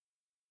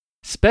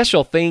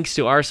 Special thanks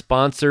to our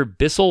sponsor,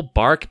 Bissell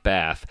Bark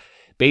Bath.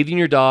 Bathing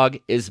your dog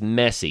is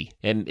messy,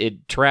 and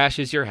it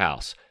trashes your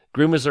house.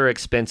 Groomers are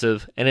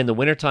expensive, and in the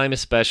wintertime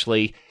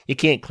especially, you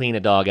can't clean a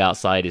dog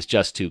outside. It's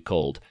just too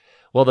cold.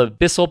 Well, the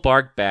Bissell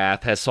Bark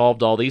Bath has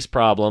solved all these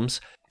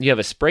problems. You have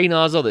a spray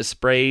nozzle that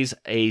sprays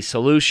a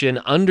solution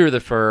under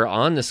the fur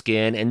on the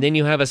skin, and then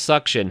you have a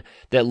suction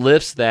that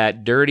lifts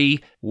that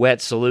dirty,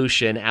 wet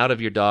solution out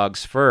of your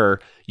dog's fur.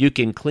 You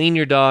can clean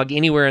your dog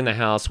anywhere in the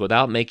house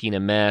without making a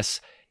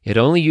mess. It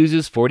only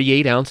uses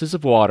 48 ounces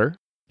of water.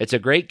 It's a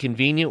great,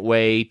 convenient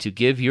way to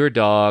give your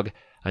dog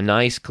a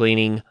nice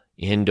cleaning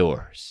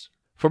indoors.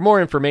 For more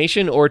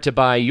information or to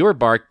buy your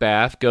bark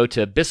bath, go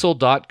to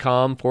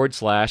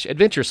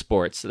bissell.com/adventure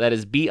sports. That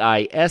is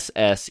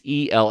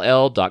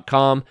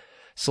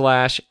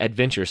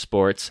BISSELL.com/adventure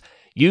sports.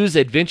 Use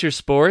Adventure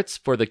Sports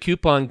for the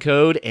coupon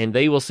code, and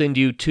they will send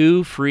you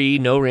 2 free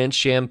no-rinse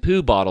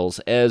shampoo bottles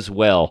as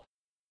well.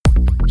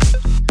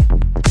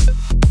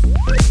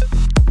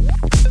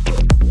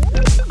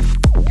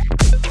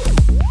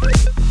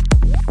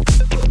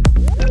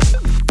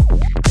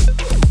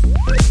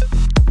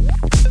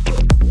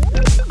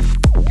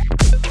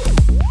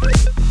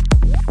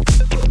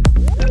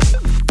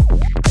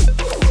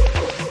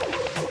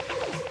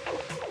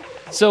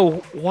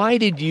 So why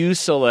did you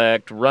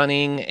select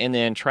running and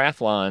then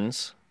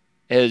triathlons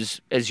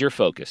as your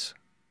focus?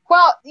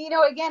 Well,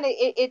 again,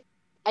 I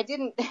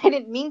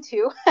didn't mean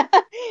to.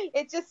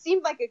 It just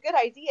seemed like a good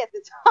idea at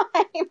the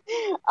time.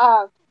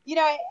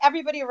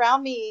 Everybody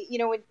around me,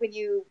 when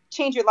you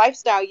change your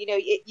lifestyle,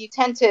 you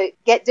tend to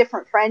get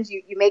different friends.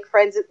 You make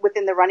friends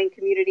within the running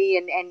community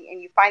and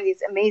you find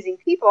these amazing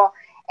people.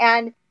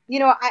 And,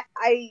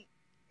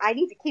 I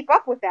need to keep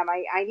up with them.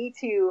 I need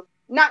to,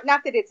 not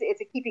that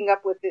it's a keeping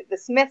up with the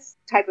Smiths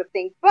type of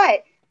thing,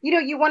 but,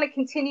 you want to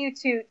continue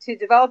to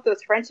develop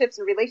those friendships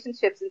and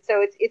relationships. And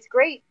so it's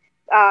great,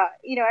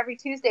 every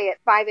Tuesday at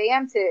 5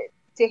 a.m. to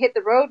hit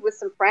the road with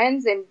some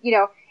friends. And,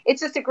 it's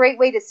just a great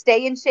way to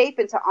stay in shape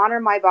and to honor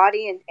my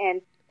body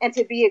and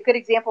to be a good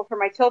example for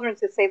my children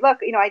to say,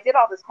 look, I did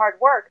all this hard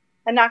work.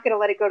 I'm not going to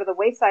let it go to the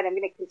wayside. I'm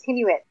going to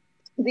continue it.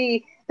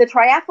 The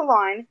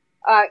triathlon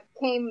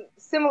came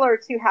similar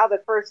to how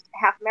the first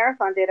half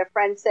marathon did. A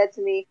friend said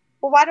to me,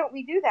 well, why don't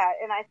we do that?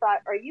 And I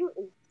thought, are you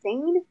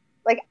insane?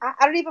 Like,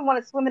 I don't even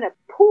want to swim in a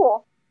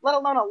pool, let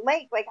alone a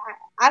lake. Like,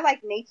 I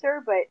like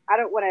nature, but I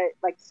don't want to,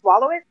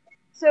 swallow it.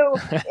 So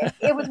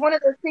it was one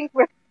of those things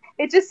where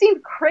it just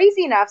seemed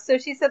crazy enough. So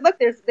she said, look,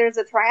 there's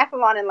a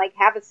triathlon in Lake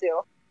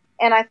Havasu.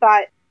 And I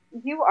thought,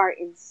 you are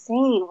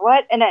insane.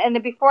 What?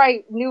 And before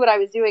I knew what I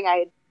was doing, I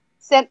had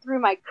sent through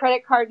my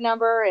credit card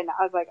number, and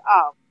I was like,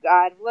 oh,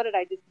 God, what did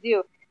I just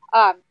do?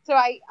 So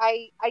I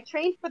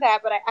trained for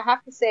that, but I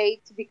have to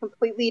say, to be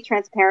completely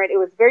transparent, it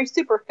was very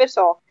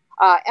superficial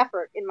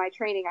effort in my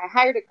training. I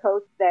hired a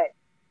coach that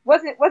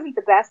wasn't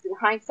the best in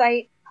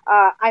hindsight.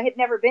 I had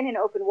never been in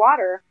open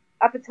water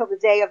up until the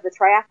day of the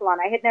triathlon.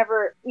 I had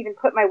never even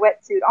put my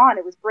wetsuit on.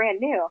 It was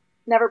brand new.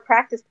 Never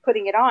practiced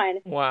putting it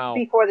on. Wow.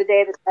 Before the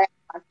day of the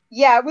triathlon.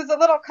 Yeah, it was a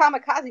little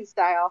kamikaze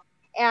style.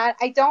 And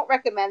I don't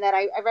recommend that.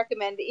 I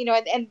recommend,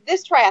 and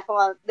this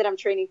triathlon that I'm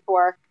training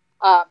for,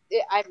 I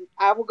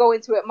will go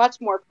into it much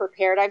more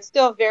prepared. I'm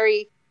still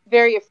very,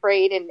 very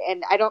afraid,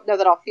 and I don't know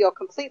that I'll feel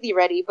completely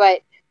ready,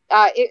 but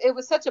it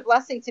was such a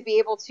blessing to be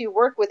able to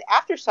work with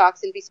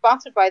Aftershocks and be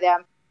sponsored by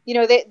them.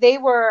 They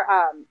were,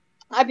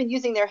 I've been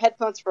using their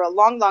headphones for a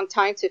long, long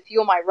time to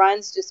fuel my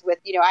runs, just with,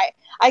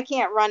 I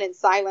can't run in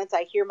silence.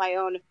 I hear my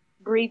own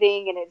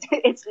breathing,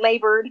 and it's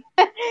labored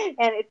and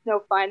it's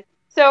no fun.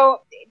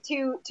 So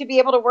to be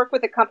able to work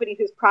with a company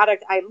whose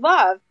product I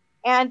love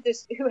and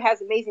who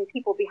has amazing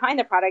people behind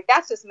the product,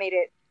 that's just made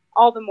it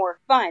all the more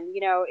fun.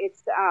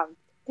 It's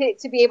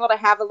to be able to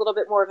have a little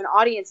bit more of an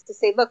audience to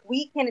say, look,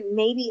 we can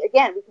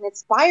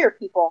inspire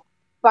people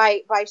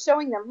by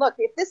showing them, look,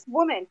 if this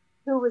woman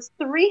who was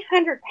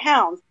 300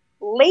 pounds,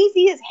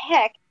 lazy as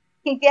heck,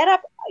 can get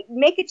up,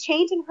 make a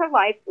change in her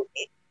life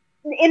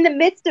in the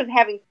midst of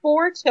having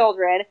 4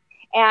 children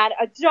and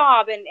a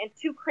job and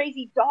 2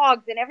 crazy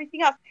dogs and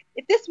everything else.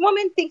 If this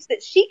woman thinks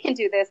that she can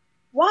do this,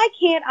 why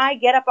can't I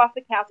get up off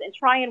the couch and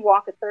try and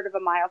walk a third of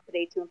a mile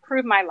today to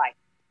improve my life?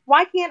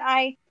 Why can't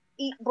I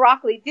eat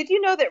broccoli? Did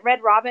you know that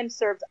Red Robin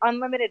serves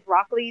unlimited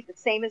broccoli the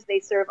same as they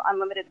serve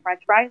unlimited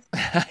French fries?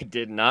 I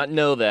did not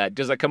know that.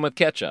 Does that come with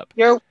ketchup?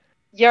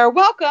 You're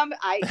welcome.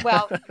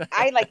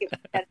 I like it.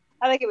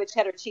 I like it with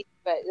cheddar cheese,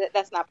 but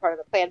that's not part of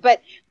the plan.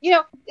 But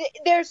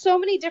there's so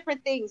many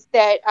different things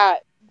that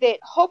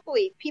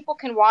hopefully people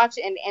can watch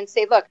and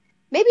say, look,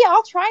 maybe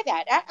I'll try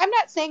that. I'm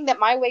not saying that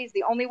my way is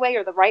the only way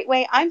or the right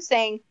way. I'm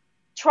saying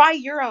try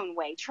your own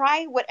way.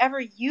 Try whatever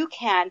you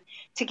can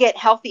to get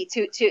healthy,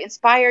 to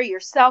inspire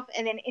yourself.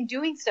 And then in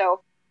doing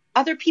so,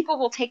 other people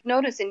will take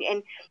notice.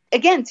 And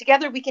again,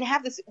 together we can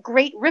have this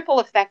great ripple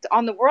effect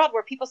on the world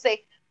where people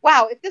say,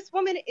 wow, if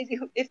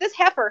this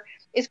heifer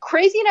is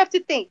crazy enough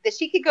to think that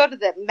she could go to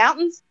the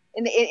mountains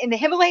in the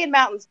Himalayan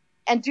mountains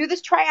and do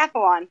this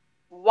triathlon,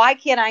 why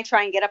can't I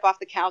try and get up off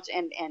the couch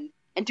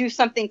and do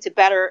something to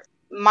better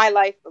my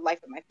life, the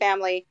life of my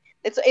family?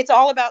 It's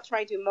all about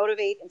trying to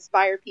motivate,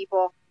 inspire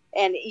people,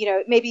 and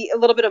maybe a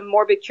little bit of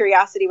morbid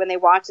curiosity when they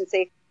watch and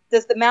say,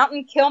 does the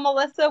mountain kill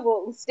Melissa?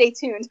 We'll stay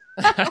tuned.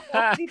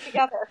 We'll be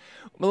together.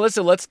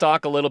 Melissa, let's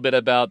talk a little bit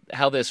about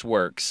how this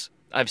works.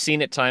 I've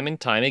seen it time and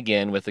time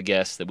again with the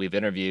guests that we've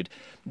interviewed.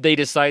 They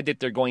decide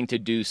that they're going to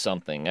do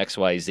something, X,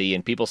 Y, Z,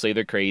 and people say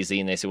they're crazy,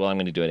 and they say, well, I'm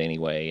going to do it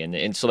anyway.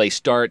 And so they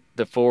start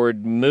the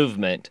forward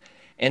movement,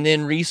 and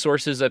then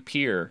resources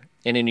appear.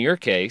 And in your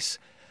case,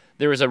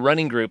 there was a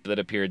running group that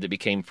appeared that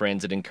became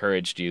friends that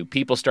encouraged you.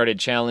 People started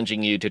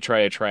challenging you to try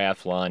a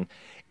triathlon,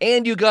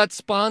 and you got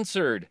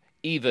sponsored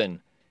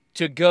even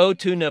to go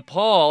to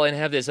Nepal and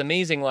have this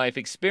amazing life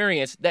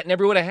experience that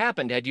never would have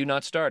happened had you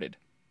not started.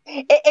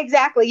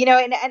 Exactly.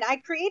 And I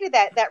created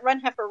that Run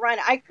Heifer Run.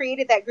 I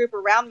created that group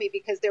around me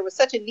because there was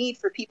such a need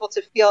for people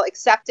to feel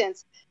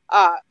acceptance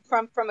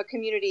from a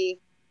community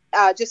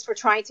just for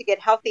trying to get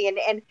healthy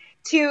and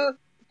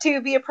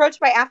to be approached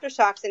by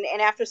Aftershocks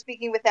and after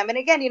speaking with them. And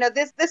again,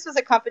 this was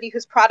a company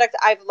whose product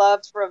I've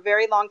loved for a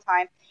very long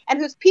time and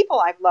whose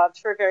people I've loved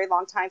for a very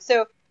long time.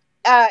 So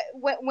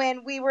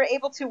when we were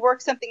able to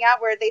work something out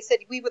where they said,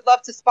 we would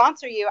love to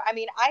sponsor you. I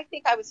mean, I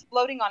think I was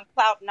floating on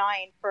cloud 9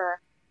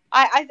 for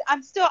I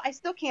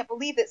still can't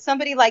believe that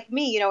somebody like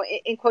me,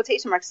 in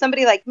quotation marks,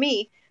 somebody like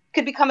me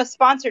could become a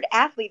sponsored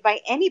athlete by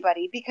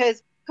anybody,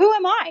 because who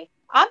am I?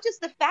 I'm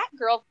just the fat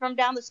girl from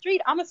down the street.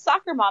 I'm a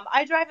soccer mom.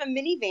 I drive a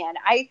minivan.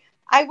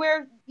 I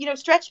wear,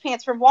 stretch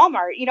pants from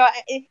Walmart.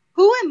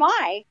 Who am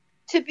I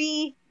to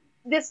be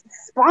this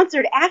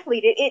sponsored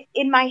athlete?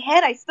 In my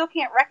head, I still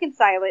can't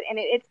reconcile it. And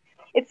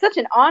it's such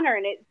an honor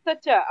and it's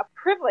such a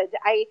privilege.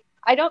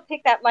 I don't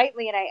take that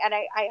lightly. And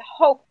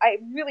I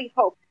really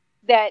hope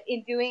that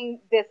in doing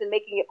this and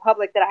making it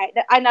public, that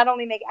I not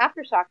only make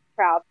Aftershocks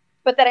proud,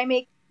 but that I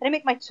make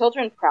my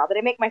children proud, that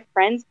I make my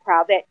friends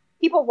proud, that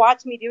people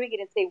watch me doing it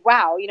and say,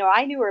 wow,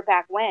 I knew her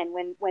back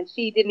when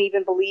she didn't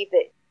even believe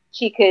that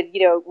she could,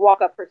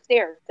 walk up her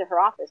stairs to her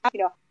office.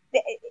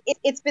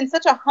 It's been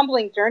such a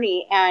humbling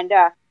journey. And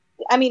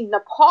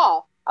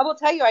Nepal, I will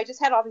tell you, I just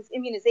had all these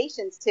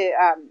immunizations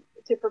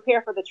to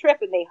prepare for the trip,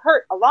 and they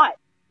hurt a lot.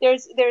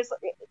 There's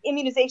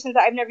immunizations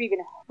that I've never even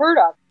heard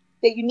of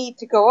that you need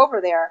to go over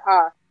there.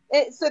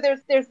 So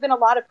there's been a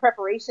lot of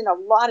preparation, a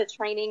lot of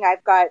training.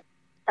 I've got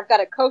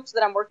a coach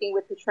that I'm working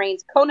with who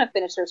trains Kona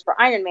finishers for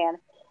Ironman.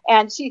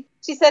 And she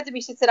said to me,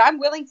 she said, I'm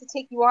willing to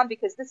take you on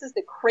because this is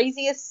the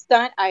craziest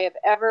stunt I have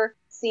ever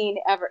seen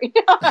ever.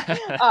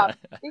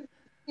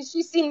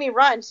 She's seen me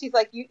run. She's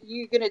like,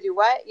 you going to do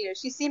what?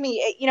 She's seen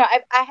me,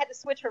 I had to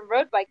switch from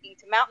road biking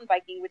to mountain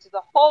biking, which is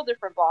a whole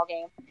different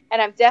ballgame. And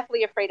I'm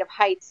definitely afraid of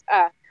heights.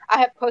 I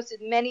have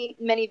posted many,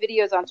 many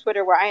videos on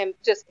Twitter where I am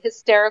just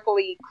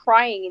hysterically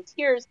crying in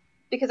tears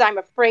because I'm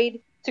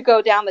afraid to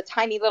go down the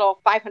tiny little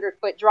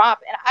 500-foot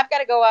drop. And I've got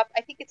to go up,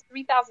 I think it's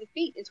 3,000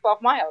 feet in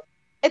 12 miles.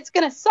 It's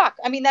going to suck.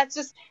 I mean, that's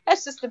just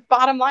the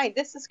bottom line.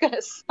 This is going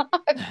to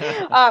suck.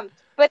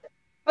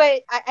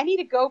 But I need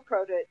a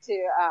GoPro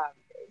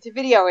to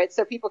video it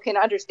so people can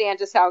understand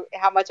just how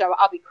much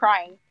I'll be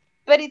crying.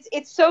 but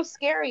it's so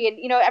scary.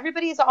 And,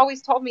 everybody has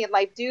always told me in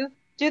life, do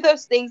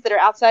those things that are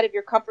outside of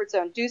your comfort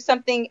zone. Do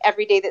something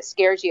every day that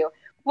scares you.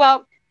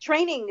 Well,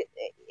 training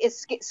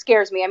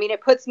scares me. I mean,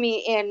 it puts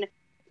me in,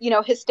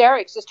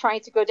 hysterics just trying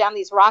to go down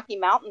these rocky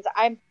mountains.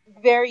 I'm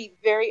very,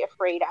 very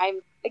afraid.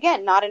 I'm,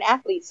 again, not an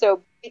athlete.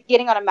 So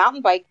getting on a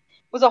mountain bike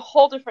was a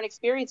whole different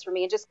experience for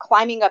me. And just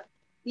climbing up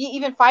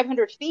even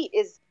 500 feet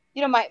is,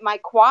 my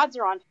quads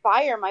are on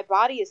fire. My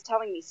body is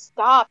telling me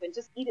stop and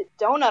just eat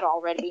a donut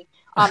already.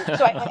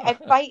 So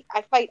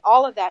I fight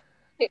all of that.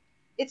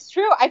 It's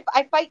true.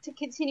 I fight to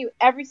continue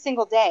every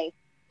single day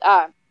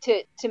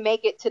to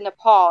make it to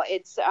Nepal.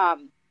 It's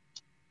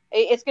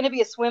going to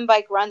be a swim,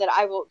 bike, run that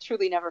I will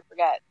truly never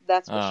forget.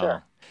 That's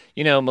for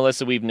sure.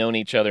 Melissa, we've known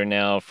each other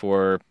now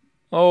for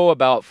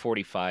about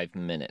 45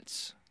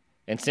 minutes,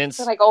 and since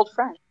we're like old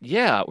friends.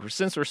 Yeah,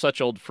 since we're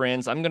such old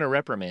friends, I'm going to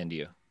reprimand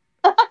you.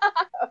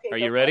 Okay, are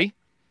you ready?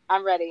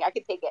 I'm ready. I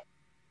can take it.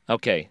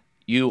 Okay,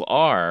 you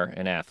are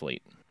an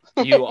athlete.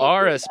 You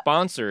are a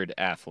sponsored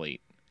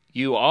athlete.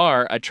 You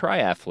are a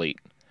triathlete.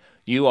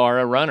 You are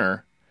a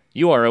runner.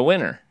 You are a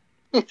winner.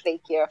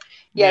 Thank you.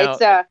 Yeah, now, it's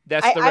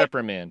that's the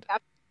reprimand.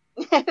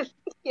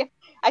 Yeah,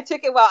 I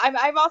took it well.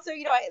 I'm also,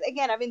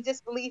 I'm in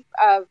disbelief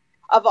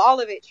of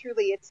all of it.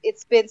 Truly,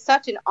 it's been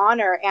such an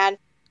honor, and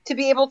to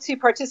be able to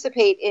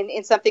participate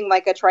in something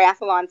like a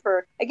triathlon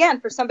for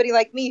somebody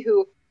like me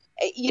who,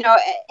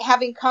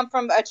 having come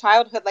from a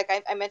childhood, like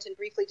I mentioned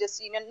briefly,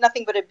 just,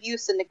 nothing but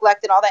abuse and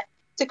neglect and all that,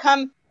 to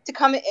come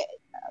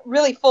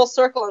really full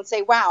circle and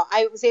say, wow,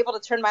 I was able to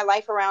turn my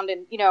life around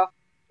and,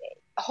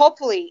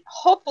 hopefully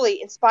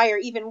inspire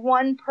even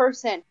one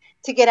person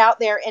to get out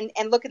there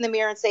and look in the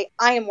mirror and say,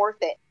 I am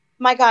worth it.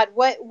 My God,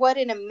 what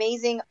an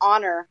amazing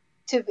honor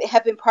to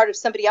have been part of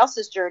somebody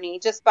else's journey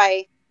just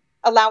by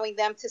allowing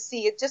them to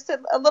see just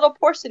a little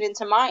portion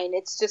into mine.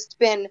 It's just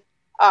been,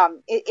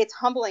 it's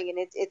humbling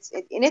and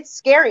it's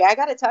scary. I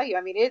got to tell you,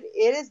 I mean, it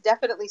is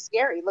definitely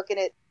scary looking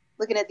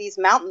at these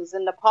mountains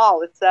in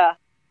Nepal. It's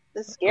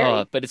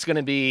scary. But it's going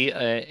to be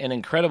an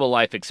incredible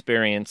life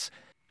experience.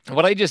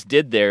 What I just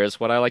did there is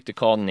what I like to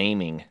call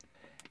naming.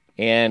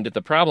 And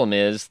the problem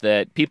is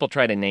that people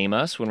try to name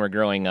us when we're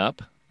growing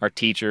up. Our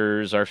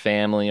teachers, our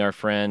family, our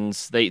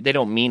friends, they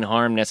don't mean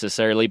harm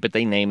necessarily, but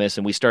they name us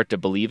and we start to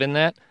believe in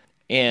that.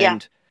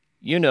 And,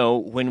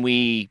 when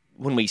we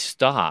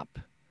stop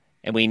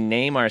and we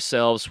name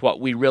ourselves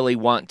what we really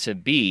want to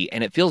be,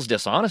 and it feels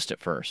dishonest at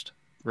first,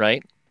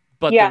 right?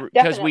 But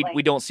because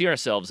we don't see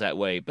ourselves that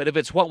way. But if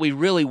it's what we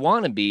really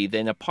want to be,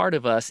 then a part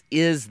of us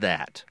is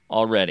that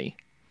already.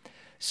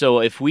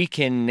 So if we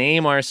can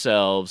name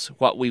ourselves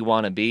what we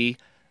want to be,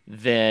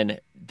 then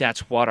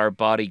that's what our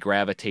body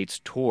gravitates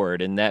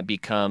toward, and that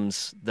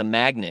becomes the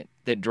magnet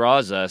that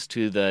draws us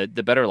to the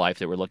better life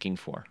that we're looking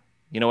for.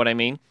 You know what I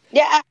mean?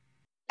 Yeah,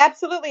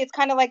 absolutely. It's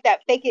kind of like that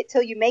fake it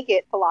till you make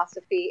it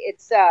philosophy.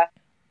 It's,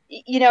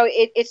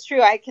 it's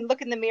true. I can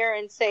look in the mirror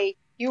and say,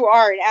 you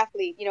are an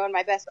athlete, in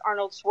my best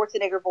Arnold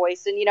Schwarzenegger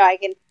voice. And, I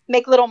can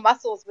make little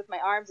muscles with my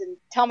arms and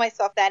tell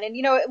myself that. And,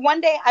 one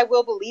day I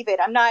will believe it.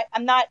 I'm not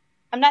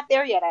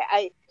there yet.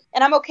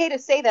 And I'm okay to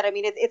say that. I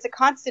mean, it's a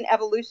constant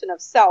evolution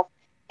of self.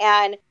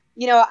 And,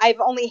 I've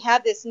only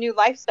had this new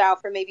lifestyle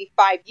for maybe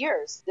 5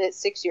 years,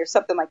 6 years,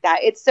 something like that.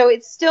 It's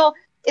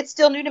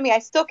still new to me. I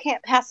still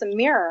can't pass a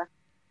mirror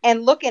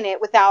and look in it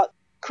without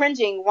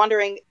cringing,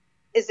 wondering,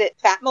 is it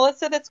fat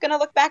Melissa that's going to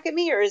look back at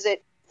me, or is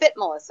it fit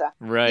Melissa?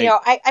 Right.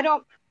 I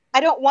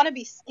don't want to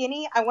be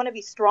skinny. I want to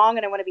be strong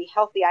and I want to be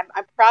healthy.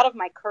 I'm proud of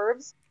my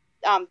curves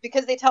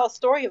because they tell a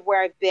story of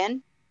where I've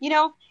been,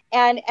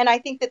 and I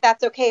think that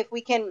that's okay if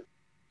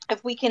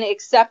we can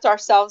accept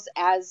ourselves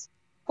as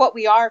what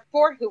we are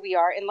for who we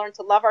are and learn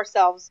to love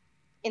ourselves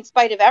in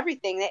spite of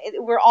everything.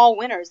 We're all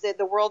winners.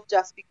 The world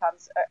just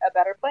becomes a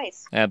better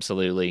place.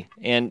 Absolutely.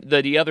 And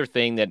the other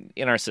thing that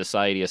in our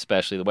society,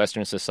 especially the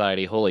Western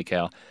society, holy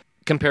cow,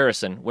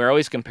 comparison. We're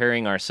always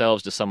comparing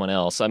ourselves to someone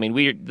else. I mean,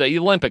 the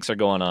Olympics are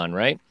going on,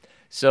 right?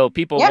 So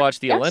people watch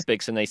the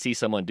Olympics and they see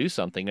someone do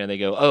something and they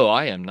go, oh,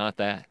 I am not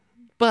that.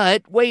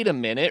 But wait a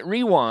minute,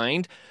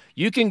 rewind.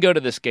 You can go to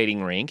the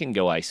skating rink and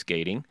go ice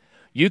skating.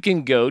 You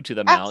can go to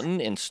the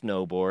mountain and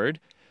snowboard.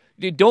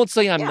 Don't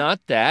say I'm not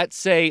that.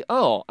 Say,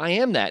 oh, I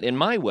am that in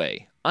my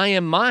way. I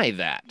am my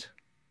that.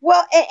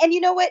 Well, and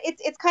you know what?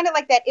 It's kind of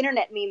like that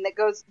internet meme that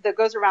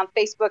goes around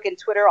Facebook and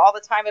Twitter all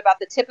the time about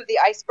the tip of the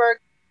iceberg.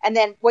 And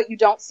then what you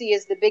don't see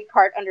is the big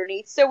part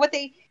underneath. So what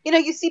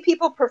you see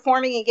people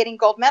performing and getting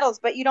gold medals,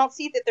 but you don't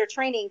see that they're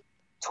training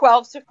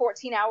 12 to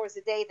 14 hours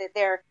a day, that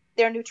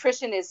their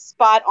nutrition is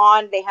spot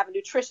on. They have a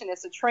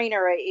nutritionist, a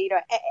trainer,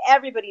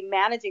 everybody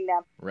managing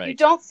them. Right. You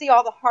don't see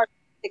all the hard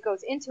work that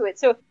goes into it.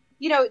 So,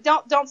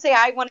 don't say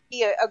I want to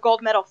be a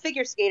gold medal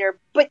figure skater,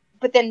 but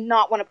then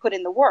not want to put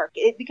in the work.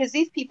 Because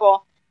these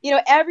people,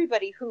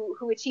 everybody who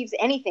achieves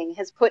anything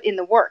has put in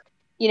the work.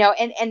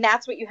 And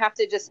that's what you have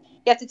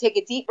to take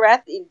a deep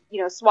breath,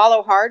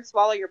 swallow hard,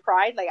 swallow your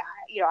pride. Like,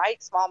 I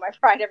swallow my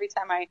pride every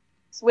time I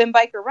swim,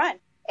 bike, or run.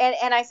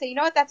 And I say, you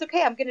know what, that's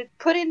okay. I'm going to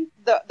put in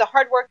the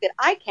hard work that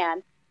I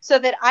can so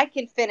that I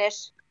can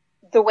finish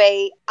the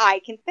way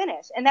I can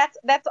finish. And that's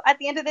at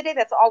the end of the day,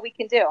 that's all we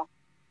can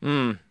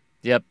do.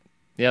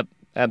 Yep,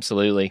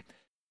 absolutely.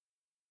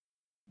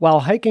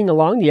 While hiking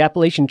along the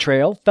Appalachian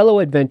Trail, fellow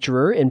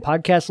adventurer and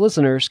podcast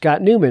listener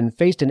Scott Newman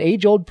faced an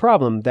age-old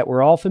problem that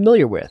we're all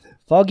familiar with,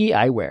 foggy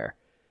eyewear.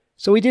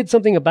 So he did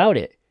something about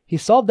it. He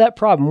solved that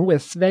problem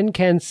with Sven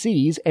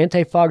Can-C's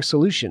anti-fog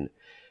solution.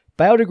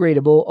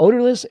 Biodegradable,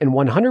 odorless, and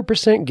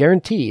 100%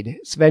 guaranteed,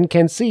 Sven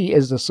Can-C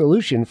is the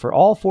solution for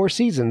all 4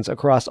 seasons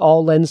across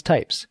all lens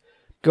types.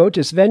 Go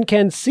to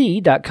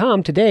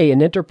svencanc.com today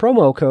and enter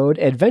promo code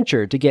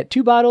ADVENTURE to get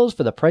 2 bottles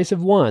for the price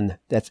of 1.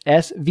 That's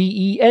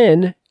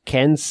SVEN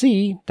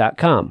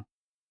canc.com.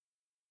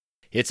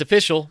 It's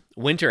official.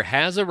 Winter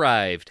has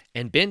arrived,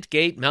 and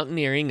Bentgate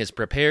Mountaineering is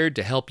prepared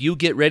to help you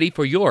get ready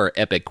for your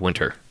epic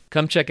winter.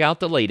 Come check out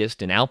the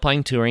latest in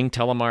alpine touring,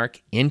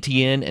 telemark,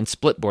 NTN, and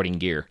splitboarding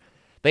gear.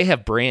 They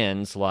have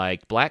brands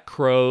like Black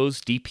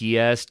Crows,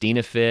 DPS,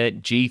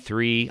 Dynafit,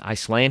 G3,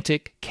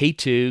 Icelantic,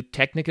 K2,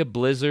 Technica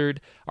Blizzard,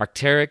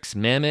 Arc'teryx,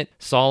 Mammoth,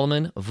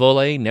 Solomon,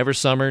 Volley,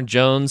 Neversummer,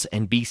 Jones,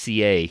 and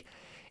BCA.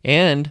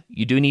 And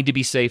you do need to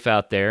be safe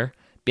out there.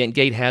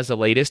 Bentgate has the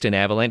latest in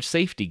avalanche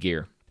safety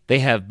gear. They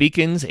have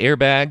beacons,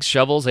 airbags,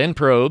 shovels, and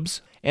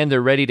probes, and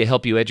they're ready to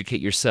help you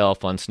educate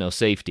yourself on snow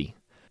safety.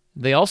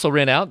 They also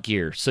rent out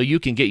gear, so you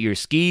can get your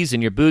skis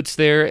and your boots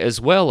there,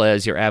 as well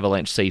as your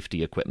avalanche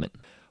safety equipment.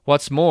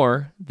 What's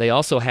more, they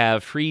also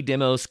have free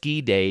demo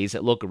ski days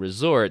at local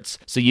resorts,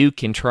 so you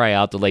can try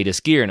out the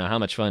latest gear. Now, how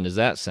much fun does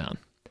that sound?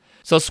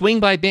 So swing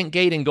by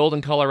Bentgate in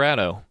Golden,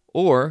 Colorado,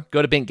 or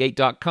go to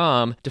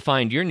bentgate.com to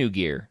find your new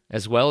gear,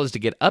 as well as to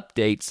get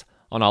updates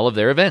on all of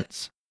their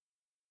events.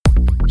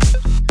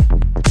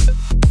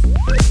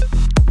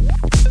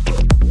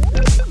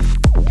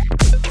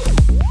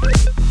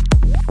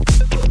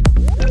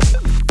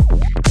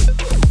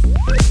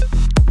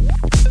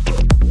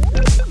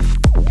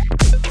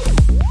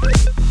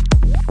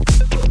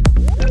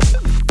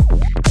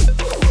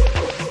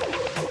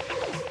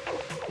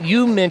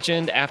 You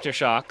mentioned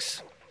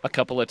Aftershocks a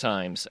couple of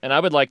times, and I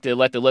would like to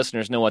let the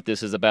listeners know what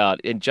this is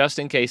about, and just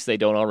in case they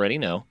don't already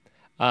know.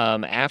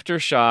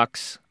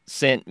 Aftershocks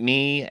sent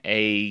me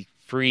a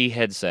free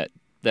headset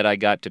that I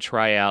got to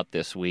try out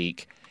this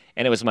week,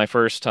 and it was my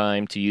first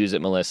time to use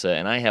it, Melissa,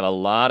 and I have a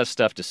lot of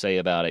stuff to say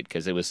about it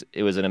because it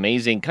was an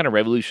amazing, kind of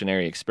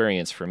revolutionary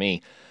experience for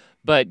me.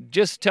 But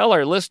just tell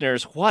our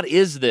listeners, what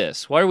is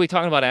this? Why are we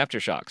talking about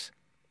Aftershocks?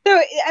 So,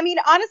 I mean,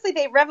 honestly,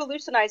 they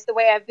revolutionized the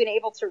way I've been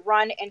able to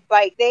run and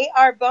bike. They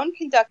are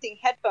bone-conducting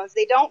headphones.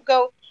 They don't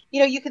go,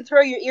 you can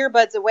throw your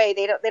earbuds away.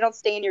 They don't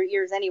stay in your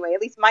ears anyway. At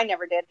least mine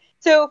never did.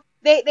 So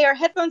they are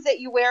headphones that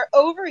you wear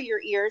over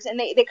your ears, and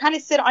they kind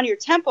of sit on your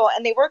temple,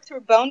 and they work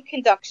through bone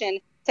conduction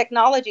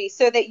technology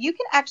so that you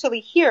can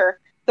actually hear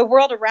the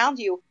world around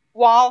you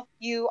while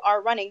you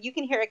are running. You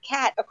can hear a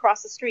cat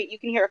across the street. You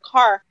can hear a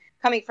car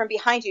coming from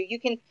behind you.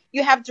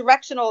 You have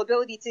directional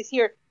ability to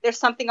hear there's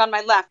something on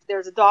my left,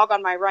 there's a dog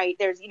on my right,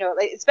 there's,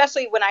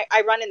 especially when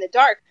I run in the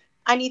dark,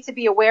 I need to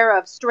be aware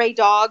of stray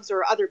dogs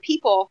or other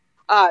people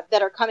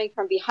that are coming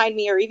from behind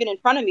me or even in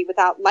front of me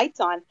without lights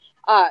on.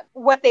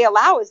 What they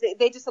allow is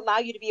they just allow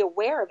you to be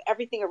aware of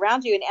everything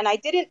around you. And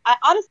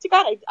honest to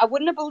God, I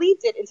wouldn't have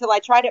believed it until I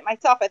tried it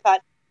myself. I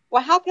thought,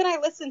 well, how can I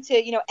listen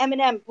to,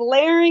 Eminem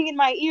blaring in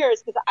my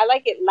ears? Because I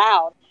like it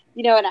loud,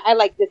 and I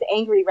like this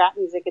angry rap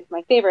music. It's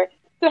my favorite.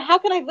 So how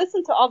can I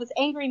listen to all this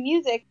angry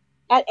music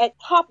at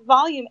top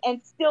volume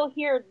and still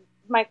hear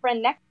my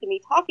friend next to me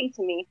talking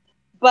to me?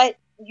 But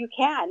you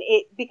can,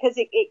 because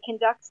it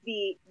conducts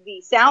the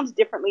sounds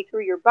differently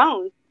through your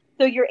bones.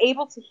 So you're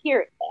able to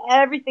hear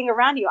everything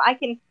around you. I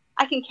can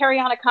carry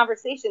on a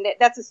conversation.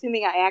 That's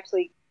assuming I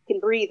actually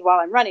can breathe while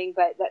I'm running,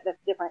 but that's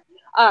different.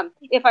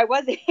 If I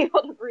was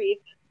able to breathe,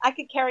 I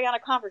could carry on a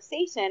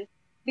conversation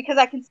because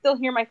I can still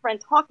hear my friend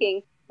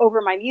talking over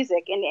my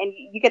music, and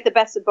you get the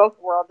best of both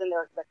worlds, and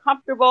they're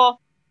comfortable.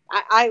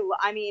 I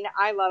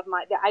love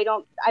I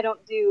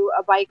don't do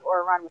a bike or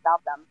a run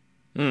without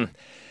them.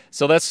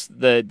 So that's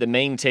the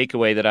main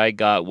takeaway that I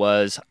got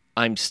was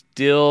I'm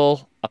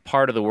still a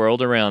part of the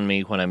world around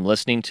me when I'm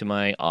listening to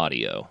my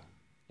audio.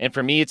 And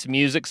for me, it's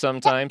music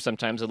sometimes.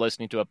 Sometimes I'm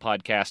listening to a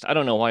podcast. I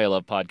don't know why I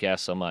love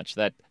podcasts so much.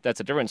 That's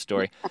a different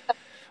story.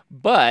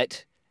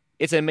 But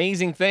it's an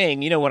amazing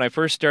thing. When I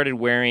first started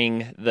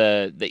wearing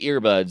the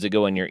earbuds that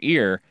go in your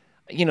ear,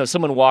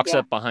 someone walks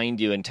up behind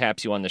you and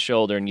taps you on the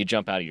shoulder and you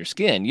jump out of your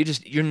skin.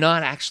 You're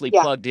not actually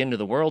plugged into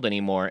the world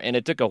anymore. And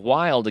it took a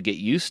while to get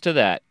used to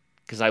that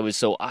because I was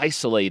so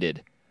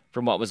isolated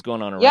from what was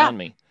going on around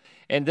me.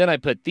 And then I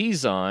put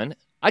these on.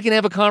 I can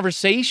have a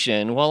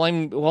conversation while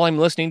I'm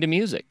listening to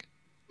music.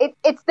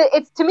 It's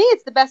to me,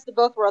 it's the best of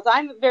both worlds.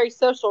 I'm a very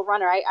social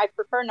runner. I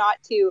prefer not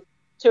to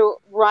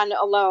run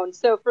alone.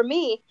 So for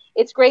me,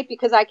 it's great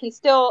because I can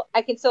still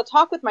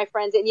talk with my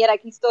friends, and yet I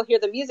can still hear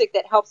the music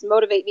that helps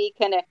motivate me,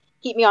 kind of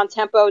keep me on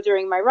tempo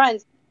during my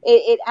runs.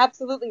 It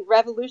absolutely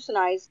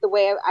revolutionized the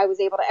way I was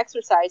able to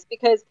exercise,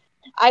 because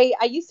I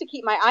used to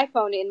keep my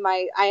iPhone in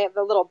I have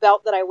a little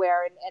belt that I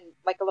wear and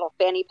like a little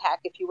fanny pack,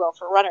 if you will,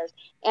 for runners.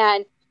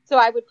 And So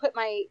I would put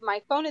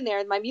my phone in there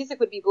and my music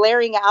would be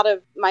blaring out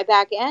of my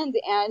back end.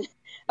 And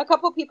a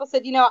couple of people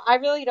said, I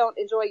really don't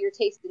enjoy your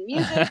taste in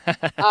music.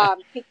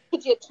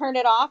 Could you turn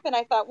it off? And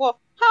I thought, well,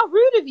 how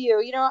rude of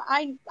you.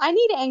 I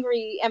need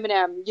angry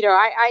Eminem.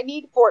 I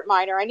need Fort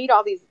Minor. I need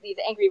all these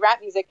angry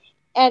rap music.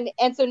 And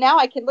so now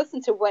I can listen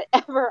to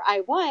whatever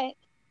I want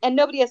and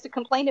nobody has to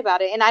complain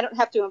about it. And I don't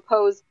have to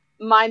impose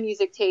my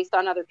music taste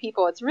on other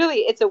people.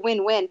 It's a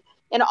win-win.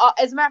 And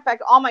as a matter of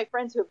fact, all my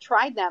friends who have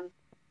tried them,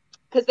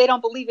 because they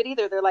don't believe it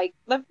either, they're like,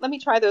 let me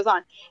try those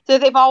on. So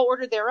they've all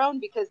ordered their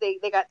own because they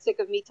got sick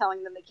of me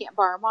telling them they can't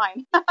borrow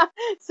mine.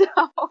 So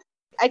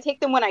I take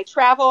them when I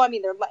travel. I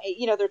mean,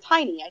 they're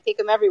tiny. I take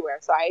them everywhere.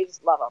 So I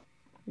just love them.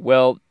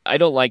 Well, I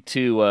don't like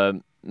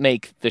to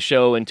make the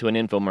show into an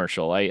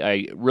infomercial.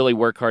 I really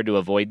work hard to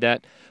avoid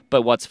that.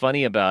 But what's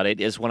funny about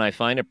it is when I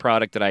find a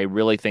product that I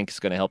really think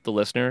is going to help the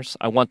listeners,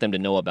 I want them to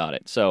know about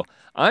it. So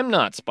I'm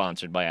not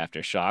sponsored by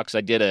Aftershokz.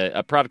 I did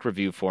a product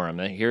review for them.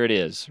 Here it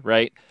is,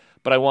 right?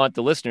 But I want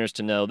the listeners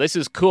to know this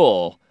is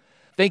cool.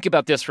 Think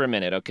about this for a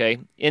minute, okay?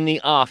 In the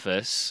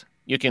office,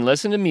 you can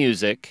listen to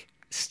music,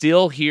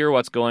 still hear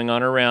what's going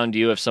on around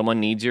you if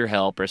someone needs your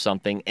help or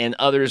something, and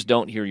others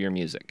don't hear your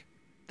music.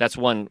 That's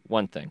one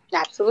thing.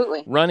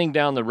 Absolutely. Running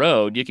down the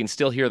road, you can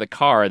still hear the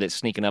car that's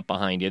sneaking up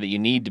behind you that you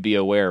need to be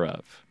aware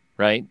of,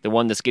 right? The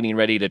one that's getting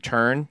ready to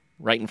turn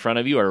right in front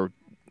of you or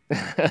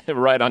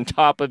right on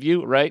top of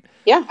you, right?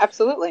 Yeah,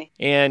 absolutely.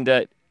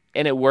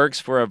 And it works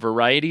for a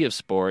variety of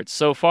sports.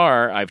 So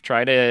far, I've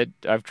tried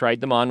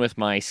them on with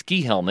my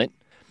ski helmet,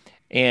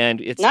 and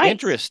it's nice.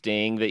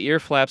 Interesting. The ear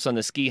flaps on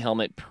the ski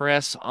helmet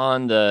press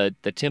on the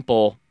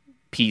temple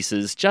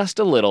pieces just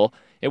a little.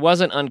 It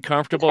wasn't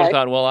uncomfortable. Okay. I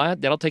thought, well,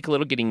 that'll take a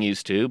little getting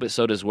used to, but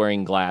so does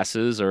wearing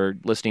glasses or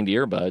listening to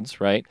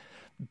earbuds, right?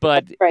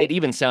 But right. It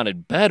even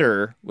sounded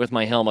better with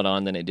my helmet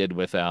on than it did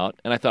without.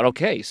 And I thought,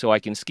 okay, so I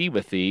can ski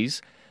with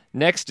these.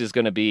 Next is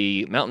going to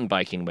be mountain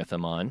biking with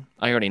them on.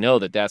 I already know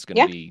that that's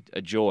going to be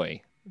a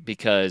joy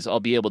because I'll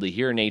be able to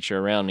hear nature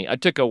around me. I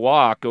took a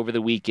walk over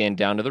the weekend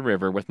down to the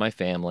river with my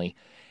family,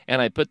 and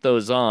I put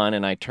those on,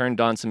 and I turned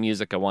on some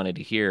music I wanted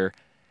to hear,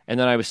 and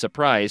then I was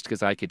surprised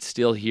because I could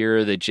still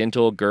hear the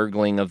gentle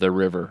gurgling of the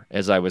river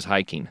as I was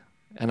hiking.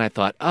 And I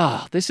thought,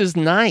 this is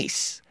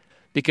nice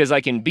because I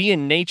can be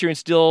in nature and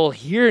still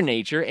hear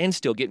nature and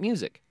still get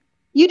music.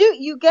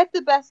 You get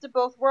the best of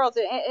both worlds.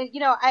 And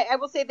I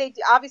will say they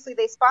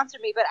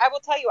sponsored me, but I will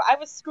tell you, I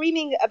was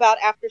screaming about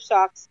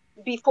Aftershokz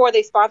before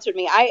they sponsored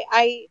me.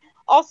 I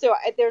also,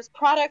 there's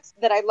products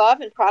that I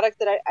love and products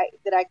that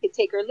I could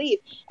take or leave.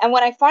 And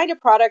when I find a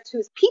product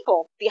whose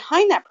people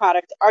behind that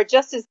product are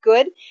just as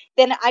good,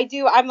 then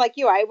I'm like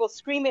you, I will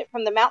scream it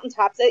from the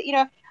mountaintops.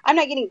 I'm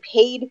not getting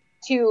paid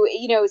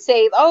to,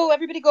 say,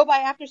 everybody go buy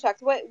Aftershokz.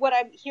 What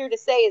I'm here to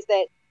say is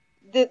that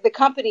the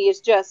company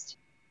is just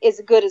as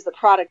good as the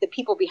product, the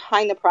people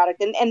behind the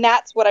product. And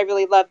that's what I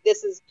really love.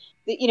 This is,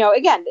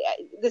 again,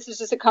 this is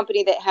just a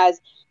company that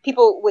has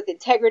people with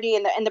integrity,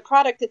 and the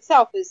product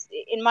itself is,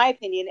 in my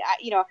opinion,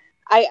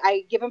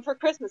 I give them for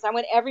Christmas. I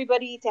want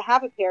everybody to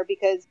have a pair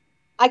because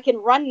I can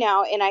run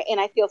now and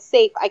I feel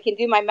safe. I can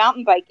do my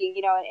mountain biking,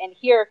 and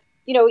here,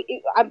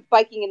 I'm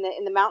biking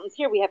in the mountains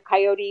here. We have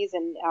coyotes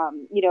and,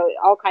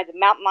 all kinds of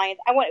mountain lions.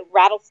 I want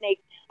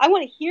rattlesnakes. I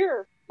want to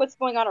hear what's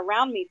going on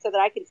around me so that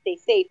I can stay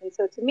safe. And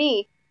so to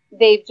me,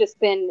 they've just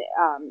been,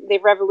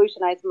 they've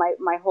revolutionized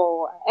my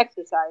whole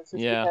exercise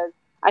because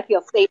I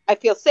feel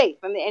safe.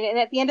 I mean, and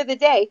at the end of the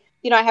day,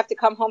 I have to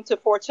come home to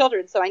 4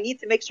 children, so I need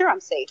to make sure I'm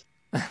safe.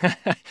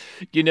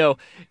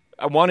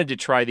 I wanted to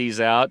try these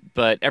out,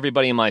 but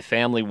everybody in my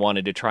family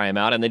wanted to try them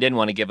out, and they didn't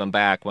want to give them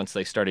back once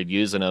they started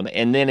using them.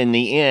 And then in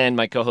the end,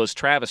 my co-host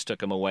Travis took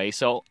them away,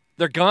 so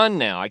they're gone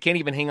now. I can't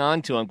even hang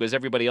on to them because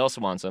everybody else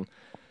wants them.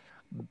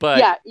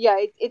 But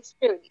it's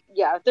true.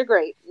 Yeah, they're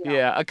great.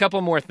 Yeah, a couple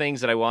more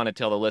things that I want to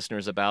tell the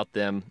listeners about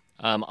them.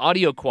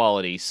 Audio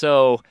quality.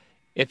 So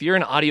if you're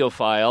an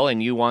audiophile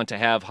and you want to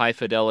have high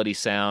fidelity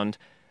sound,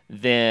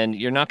 then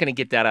you're not going to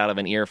get that out of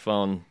an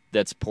earphone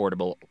that's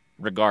portable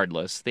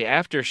regardless. The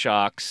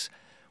Aftershokz,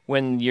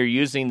 when you're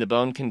using the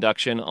bone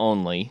conduction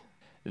only,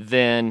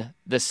 then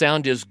the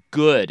sound is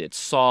good. It's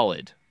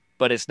solid.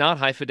 But it's not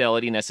high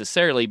fidelity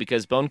necessarily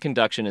because bone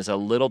conduction is a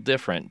little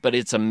different. But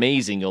it's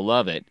amazing. You'll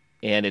love it.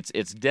 And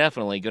it's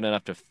definitely good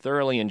enough to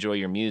thoroughly enjoy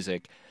your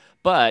music.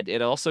 But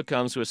it also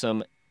comes with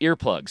some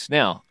earplugs.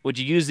 Now, would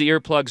you use the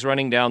earplugs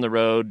running down the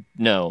road?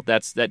 No,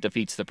 that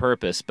defeats the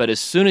purpose. But as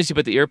soon as you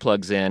put the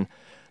earplugs in,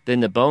 then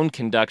the bone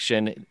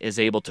conduction is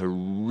able to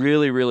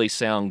really, really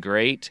sound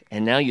great.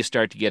 And now you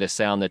start to get a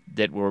sound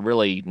that will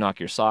really knock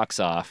your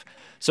socks off.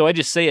 So I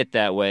just say it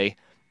that way.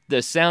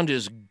 The sound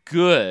is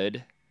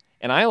good,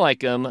 and I like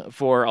them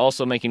for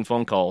also making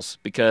phone calls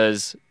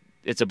because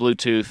it's a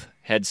Bluetooth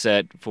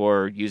headset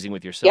for using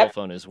with your cell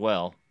phone as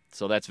well.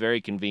 So that's very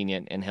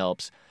convenient and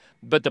helps.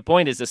 But the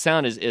point is the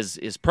sound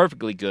is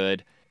perfectly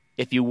good.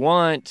 If you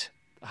want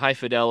high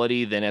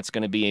fidelity, then it's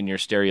going to be in your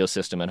stereo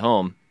system at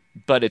home.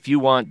 But if you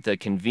want the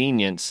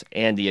convenience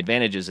and the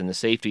advantages and the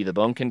safety of the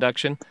bone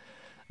conduction,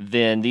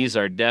 then these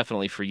are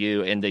definitely for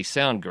you, and they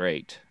sound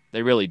great.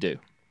 They really do.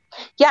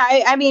 Yeah,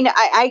 I mean,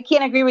 I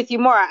can't agree with you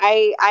more.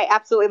 I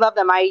absolutely love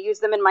them. I use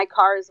them in my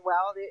car as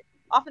well.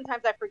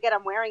 Oftentimes I forget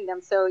I'm wearing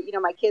them. So,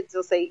 my kids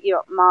will say,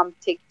 Mom,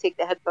 take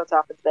the headphones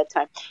off. It's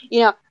bedtime.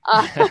 So,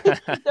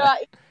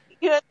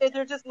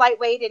 they're just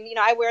lightweight, and,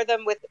 I wear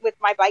them with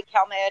my bike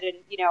helmet and,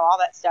 all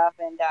that stuff.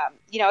 And,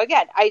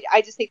 again,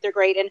 I just think they're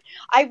great. And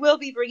I will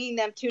be bringing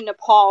them to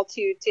Nepal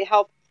to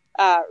help,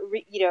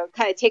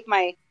 kind of take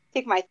my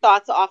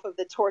thoughts off of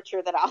the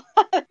torture that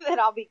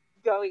I'll be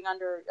going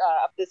under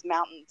up this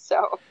mountain.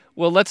 So,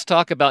 well, let's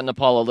talk about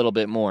Nepal a little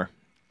bit more.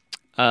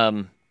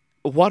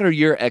 What are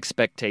your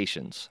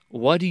expectations?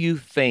 What do you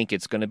think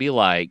it's going to be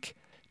like,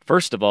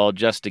 first of all,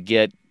 just to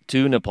get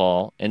to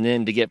Nepal, and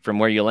then to get from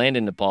where you land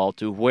in Nepal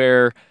to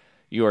where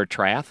your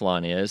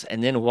triathlon is?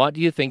 And then what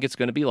do you think it's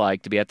going to be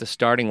like to be at the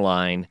starting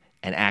line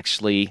and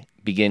actually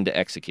begin to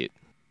execute?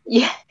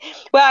 Yeah,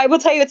 well, I will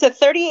tell you, it's a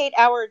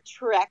 38-hour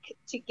trek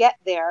to get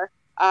there.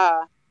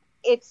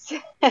 It's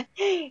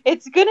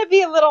it's going to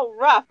be a little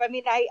rough. I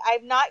mean,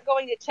 I'm not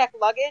going to check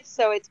luggage,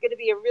 so it's going to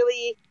be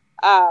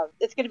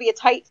it's going to be a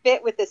tight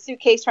fit with the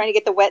suitcase, trying to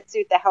get the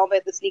wetsuit, the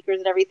helmet, the sneakers,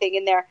 and everything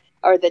in there,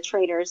 or the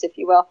trainers, if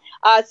you will.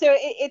 So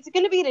it's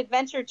going to be an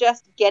adventure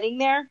just getting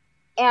there.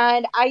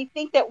 And I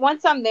think that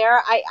once I'm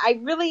there, I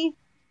really,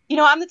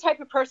 I'm the type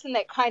of person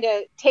that kind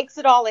of takes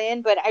it all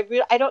in, but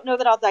I don't know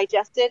that I'll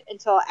digest it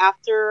until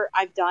after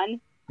I'm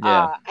done.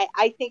 Yeah.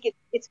 I think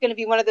it's going to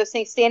be one of those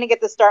things. Standing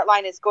at the start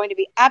line is going to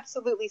be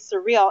absolutely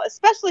surreal,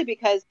 especially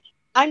because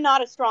I'm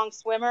not a strong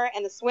swimmer,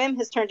 and the swim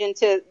has turned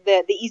into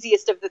the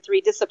easiest of the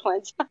three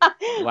disciplines.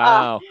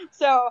 Wow. It's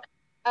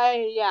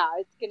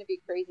going to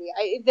be crazy.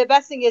 The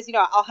best thing is,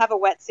 I'll have a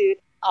wetsuit.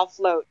 I'll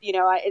float.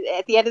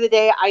 At the end of the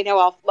day, I know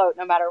I'll float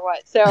no matter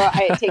what. So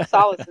I take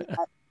solace in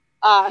that.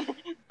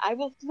 I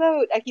will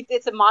float.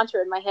 It's a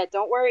mantra in my head.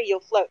 Don't worry, you'll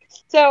float.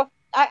 So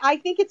I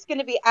think it's going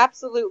to be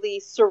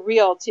absolutely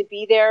surreal to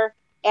be there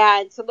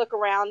and to look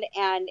around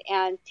and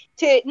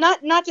to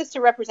not just to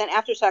represent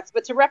Aftershocks,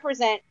 but to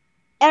represent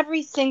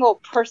every single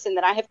person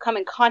that I have come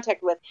in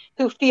contact with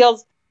who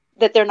feels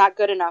that they're not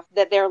good enough,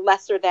 that they're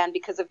lesser than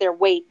because of their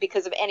weight,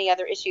 because of any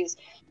other issues,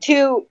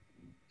 to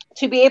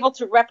be able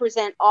to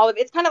represent all of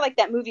it. It's kind of like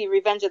that movie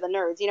Revenge of the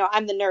Nerds.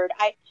 I'm the nerd.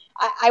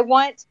 I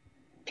want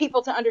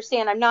people to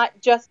understand I'm not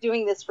just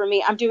doing this for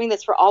me. I'm doing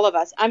this for all of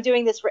us. I'm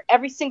doing this for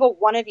every single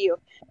one of you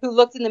who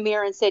looked in the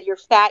mirror and said, you're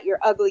fat, you're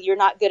ugly, you're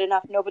not good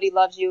enough, nobody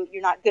loves you,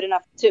 you're not good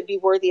enough to be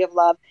worthy of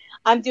love.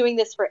 I'm doing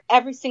this for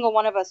every single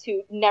one of us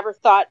who never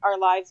thought our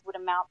lives would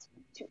amount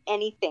to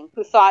anything,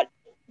 who thought,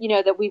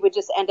 that we would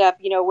just end up,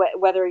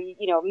 whether,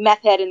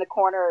 meth head in the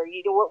corner or,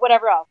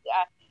 whatever else,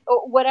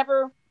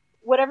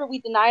 whatever we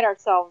denied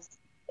ourselves,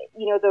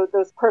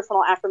 those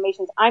personal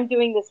affirmations. I'm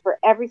doing this for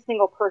every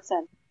single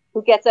person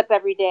who gets up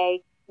every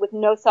day with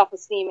no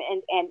self-esteem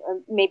and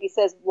maybe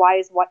says, why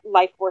is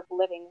life worth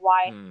living?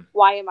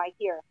 Why am I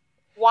here?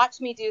 Watch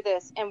me do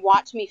this and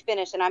watch me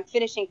finish. And I'm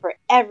finishing for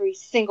every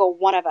single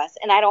one of us.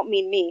 And I don't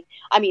mean me.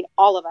 I mean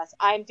all of us.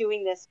 I'm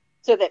doing this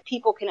so that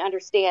people can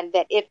understand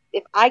that if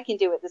I can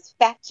do it, this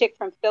fat chick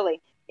from Philly,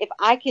 if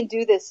I can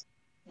do this,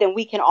 then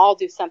we can all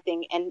do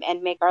something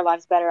and make our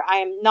lives better. I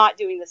am not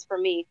doing this for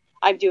me.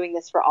 I'm doing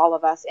this for all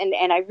of us.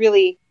 And I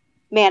really,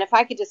 man, if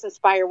I could just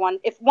inspire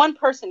if one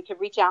person could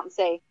reach out and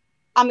say,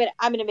 I'm going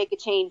to make a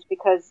change,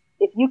 because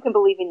if you can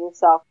believe in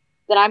yourself,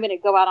 then I'm going to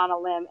go out on a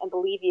limb and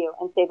believe you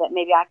and say that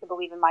maybe I can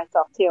believe in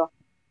myself too.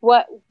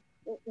 What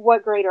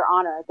greater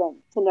honor than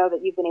to know that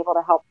you've been able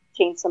to help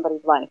change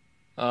somebody's life.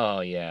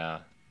 Oh, yeah.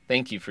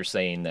 Thank you for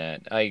saying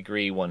that. I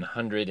agree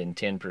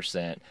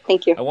 110%.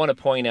 Thank you. I want to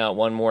point out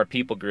one more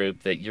people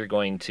group that you're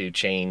going to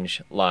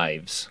change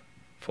lives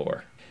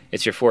for.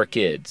 It's your 4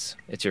 kids.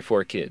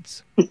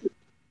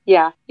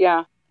 Yeah.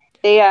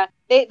 They're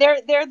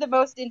the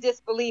most in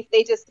disbelief.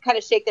 They just kind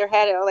of shake their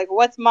head like,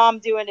 what's mom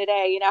doing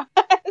today?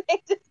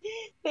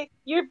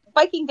 You're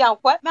biking down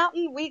what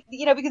mountain?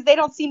 Because they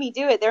don't see me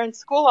do it. They're in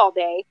school all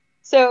day.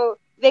 So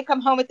they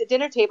come home at the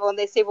dinner table and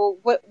they say, well,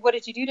 what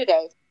did you do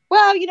today?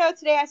 Well,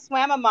 today I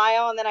swam a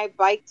mile and then I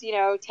biked,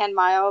 10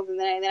 miles and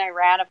then I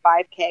ran a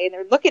 5K, and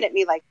they're looking at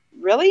me like,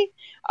 really?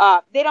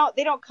 They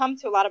don't come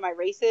to a lot of my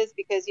races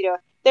because,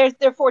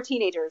 they're 4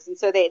 teenagers. And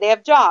so they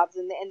have jobs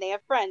and they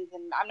have friends,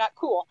 and I'm not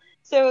cool.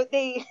 So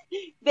they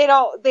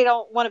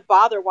don't want to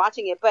bother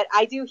watching it. But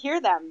I do hear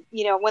them,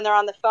 when they're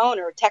on the phone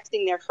or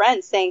texting their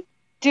friends saying,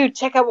 dude,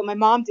 check out what my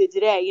mom did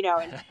today,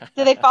 and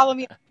so they follow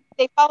me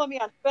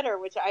on Twitter,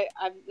 which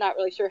I'm not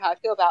really sure how I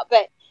feel about,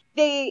 but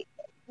they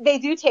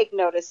do take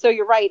notice. So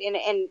you're right.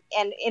 And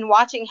in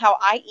watching how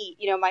I eat,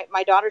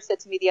 my daughter said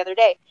to me the other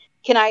day,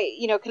 can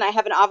I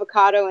have an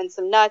avocado and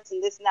some nuts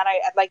and this and that?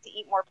 I'd like to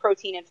eat more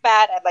protein and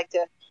fat. I'd like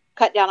to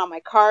cut down on my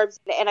carbs.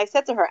 And I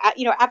said to her,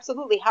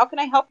 absolutely. How can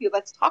I help you?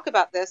 Let's talk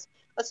about this.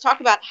 Let's talk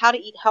about how to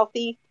eat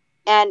healthy,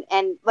 and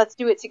let's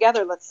do it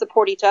together. Let's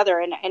support each other.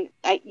 And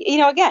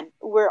again,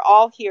 we're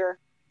all here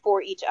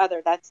for each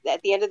other. That's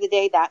at the end of the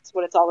day, that's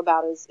what it's all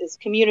about is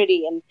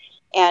community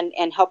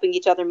and helping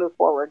each other move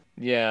forward.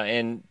 Yeah.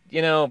 And,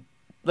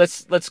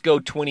 let's go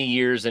 20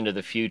 years into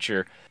the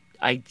future.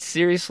 I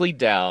seriously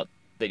doubt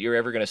that you're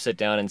ever going to sit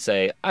down and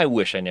say, I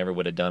wish I never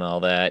would have done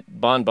all that.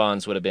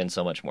 Bonbons would have been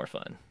so much more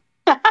fun.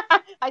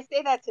 I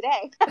say that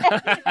today.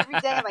 Every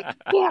day I'm like,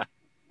 yeah, I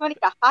want to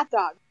eat a hot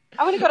dog.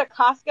 I want to go to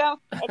Costco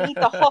and eat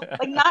the whole,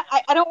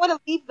 I don't want to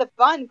leave the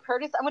bun,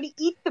 Curtis. I want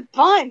to eat the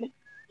bun.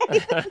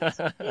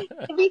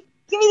 Give me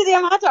the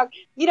damn hot dog.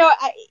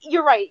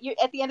 You're right.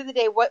 At the end of the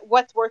day,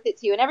 what's worth it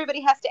to you? And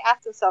everybody has to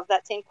ask themselves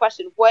that same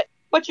question.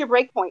 What's your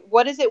break point?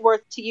 What is it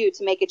worth to you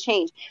to make a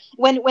change?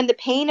 When the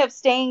pain of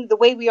staying the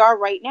way we are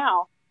right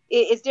now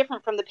is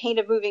different from the pain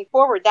of moving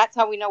forward, that's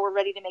how we know we're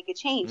ready to make a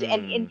change.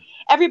 And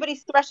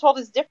everybody's threshold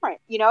is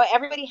different.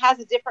 Everybody has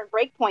a different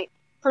break point.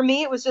 For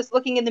me, it was just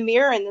looking in the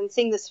mirror and then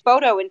seeing this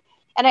photo. And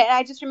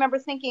I just remember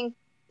thinking,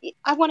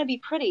 I want to be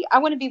pretty. I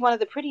want to be one of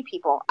the pretty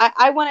people.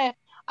 I want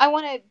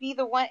to be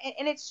the one,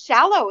 and it's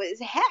shallow as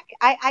heck.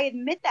 I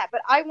admit that,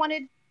 but I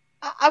wanted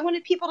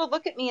people to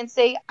look at me and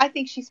say, I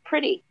think she's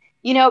pretty,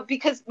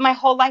 because my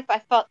whole life I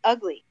felt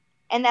ugly.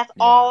 And that's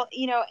all,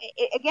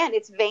 again,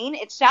 it's vain,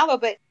 it's shallow,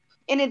 but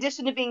in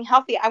addition to being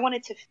healthy, I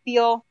wanted to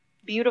feel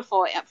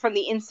beautiful from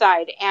the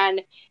inside.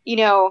 And,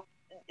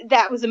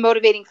 that was a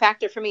motivating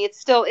factor for me. It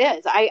still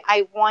is.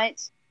 I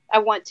want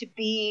to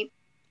be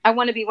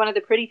one of the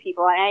pretty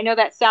people. And I know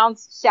that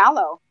sounds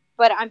shallow,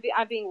 but I'm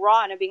being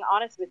raw and I'm being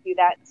honest with you.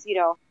 That's,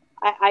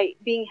 I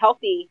being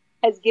healthy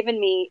has given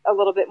me a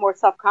little bit more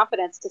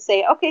self-confidence to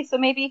say, okay, so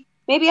maybe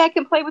I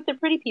can play with the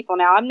pretty people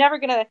now. I'm never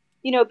going to,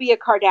 be a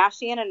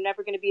Kardashian. I'm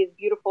never going to be as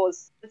beautiful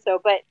as so,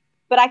 but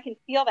I can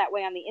feel that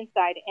way on the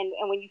inside. And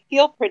when you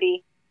feel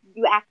pretty,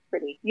 you act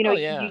pretty,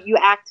 you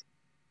act,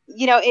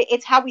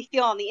 it's how we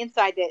feel on the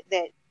inside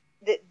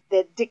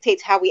that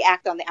dictates how we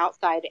act on the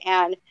outside.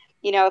 And,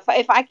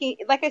 if I can,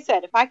 like I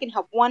said, if I can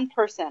help one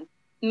person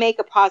make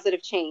a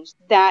positive change,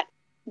 that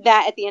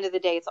at the end of the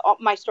day,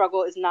 my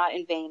struggle is not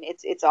in vain.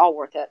 It's all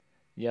worth it.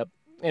 Yep.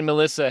 And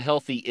Melissa,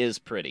 healthy is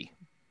pretty.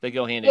 They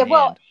go hand in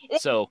hand.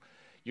 So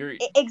you're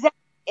exactly.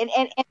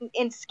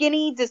 And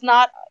skinny does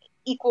not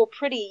equal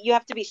pretty. You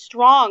have to be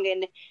strong,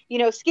 and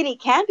skinny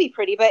can be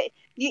pretty, but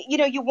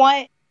you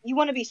want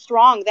to be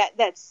strong.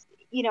 That's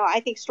I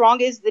think strong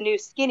is the new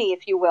skinny,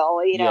 if you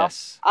will.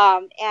 Yes.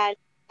 And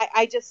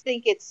I just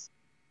think it's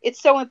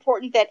so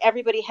important that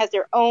everybody has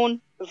their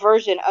own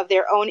version of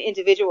their own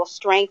individual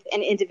strength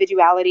and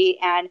individuality,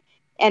 and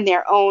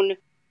their own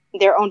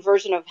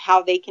version of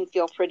how they can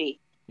feel pretty.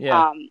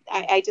 Yeah.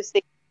 I just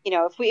think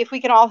if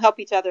we can all help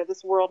each other,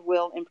 this world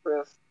will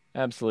improve.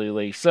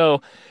 Absolutely.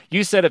 So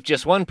you said if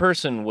just one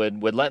person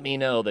would let me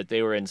know that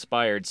they were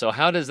inspired. So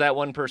how does that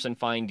one person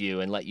find you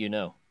and let you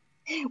know?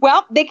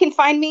 Well, they can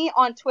find me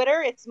on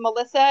Twitter. It's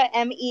Melissa,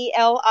 Melissa,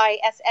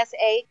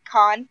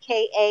 Kahn,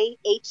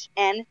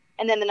 Kahn,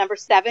 and then the number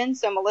 7.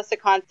 So Melissa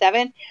Kahn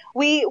 7.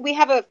 We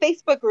have a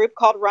Facebook group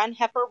called Run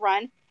Heifer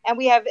Run, and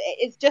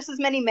it's just as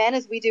many men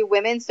as we do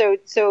women. So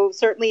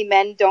certainly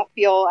men don't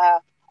feel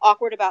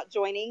awkward about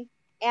joining.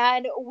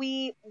 And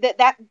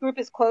that group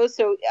is closed.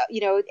 So,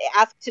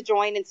 ask to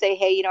join and say,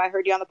 hey, I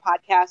heard you on the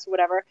podcast or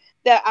whatever.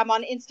 I'm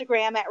on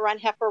Instagram at Run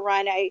Heifer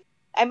Run.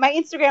 My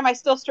Instagram, I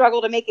still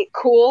struggle to make it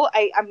cool.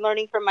 I'm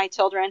learning from my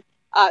children.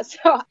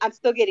 So I'm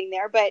still getting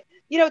there. But,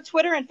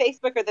 Twitter and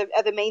Facebook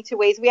are the main two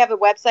ways. We have a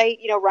website,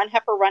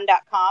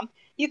 runheiferrun.com.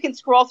 You can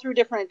scroll through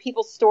different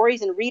people's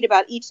stories and read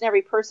about each and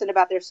every person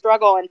about their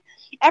struggle. And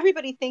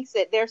everybody thinks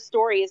that their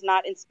story is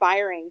not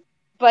inspiring.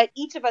 But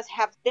each of us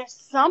there's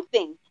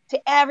something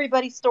to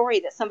everybody's story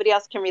that somebody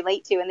else can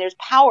relate to. And there's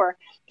power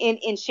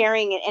in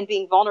sharing and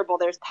being vulnerable.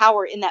 There's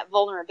power in that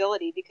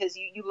vulnerability because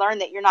you learn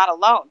that you're not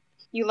alone.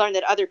 You learn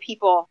that other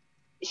people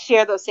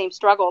share those same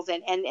struggles,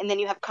 and then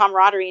you have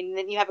camaraderie, and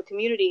then you have a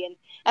community,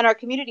 and our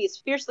community is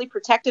fiercely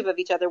protective of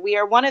each other. We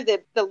are one of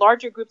the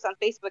larger groups on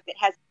Facebook that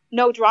has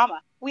no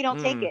drama. We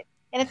don't take it.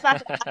 And it's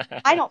not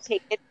that I don't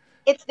take it.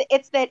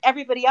 It's that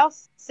everybody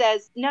else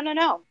says,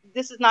 no,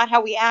 this is not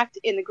how we act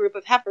in the group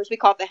of heifers. We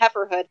call it the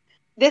heiferhood.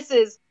 This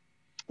is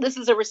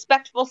a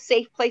respectful,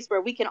 safe place where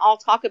we can all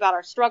talk about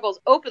our struggles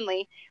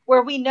openly,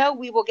 where we know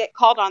we will get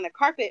called on the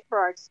carpet for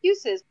our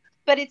excuses,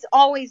 but it's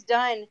always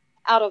done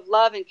out of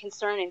love and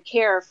concern and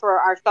care for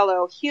our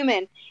fellow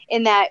human,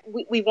 in that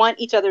we want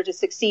each other to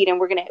succeed, and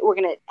we're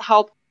gonna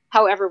help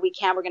however we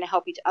can. We're gonna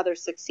help each other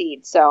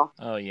succeed. So.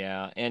 Oh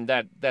yeah, and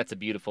that's a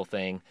beautiful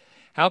thing.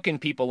 How can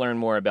people learn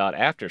more about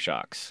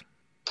Aftershocks?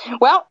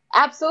 Well,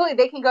 absolutely.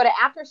 They can go to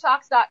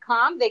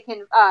aftershocks.com. They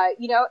can,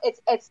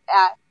 it's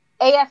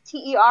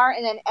AFTER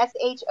and then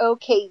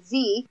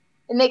SHOKZ,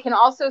 and they can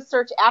also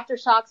search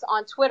Aftershocks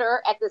on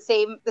Twitter at the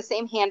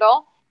same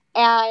handle.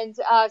 And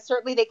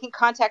certainly they can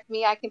contact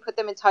me. I can put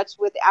them in touch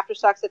with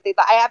Aftershocks if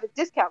I have a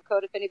discount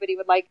code if anybody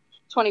would like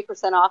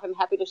 20% off. I'm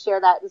happy to share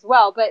that as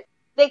well. But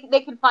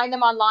they can find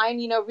them online,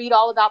 read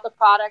all about the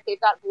product.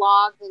 They've got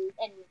blogs and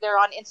they're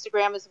on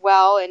Instagram as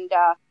well. And,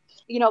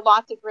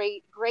 lots of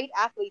great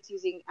athletes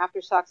using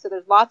Aftershocks. So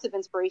there's lots of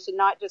inspiration,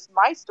 not just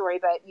my story,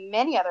 but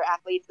many other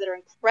athletes that are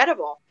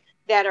incredible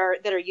that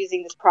are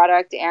using this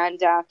product. And,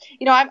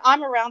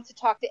 I'm around to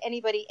talk to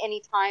anybody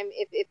anytime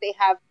if they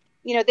have,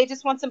 they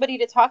just want somebody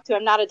to talk to.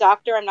 I'm not a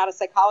doctor. I'm not a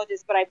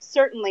psychologist, but I'm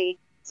certainly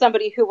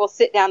somebody who will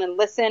sit down and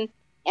listen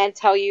and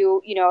tell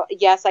you,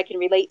 yes, I can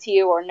relate to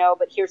you, or no,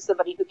 but here's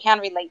somebody who can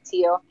relate to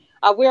you.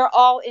 We're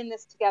all in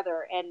this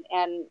together,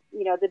 and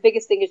the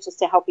biggest thing is just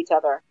to help each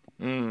other.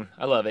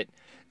 I love it.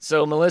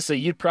 So, Melissa,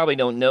 you probably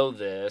don't know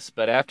this,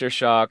 but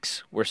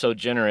Aftershocks were so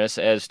generous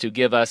as to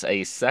give us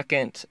a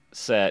second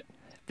set.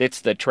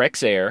 It's the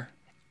Trex Air,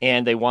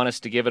 and they want us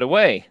to give it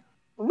away.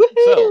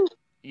 Woohoo!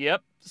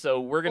 So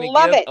we're going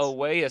to give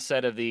away a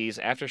set of these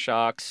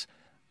Aftershocks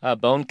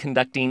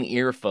bone-conducting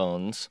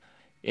earphones,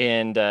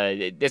 and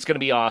it's going to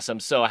be awesome.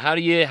 So how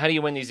do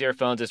you win these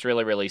earphones? It's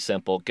really, really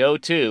simple. Go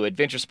to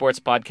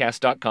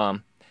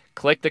adventuresportspodcast.com,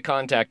 click the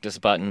Contact Us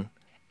button,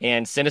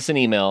 and send us an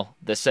email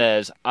that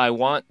says, I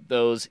want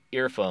those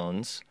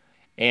earphones,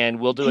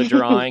 and we'll do a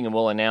drawing and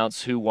we'll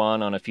announce who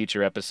won on a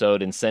future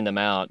episode and send them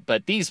out.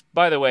 But these,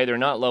 by the way, they're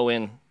not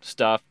low-end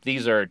stuff.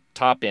 These are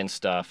top-end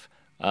stuff.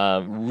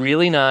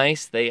 Really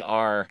nice. They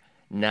are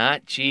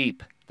not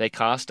cheap. They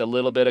cost a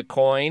little bit of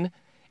coin,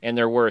 and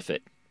they're worth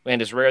it.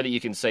 And it's rare that you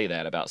can say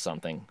that about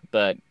something,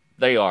 but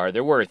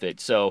they're worth it.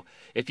 So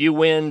if you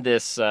win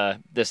this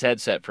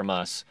headset from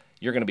us,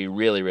 you're going to be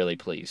really, really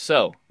pleased.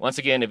 So once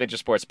again,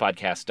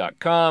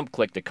 adventuresportspodcast.com,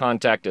 click the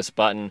Contact Us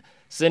button,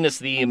 send us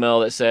the email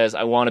that says,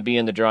 I want to be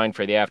in the drawing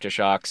for the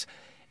Aftershocks,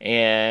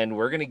 and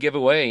we're going to give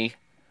away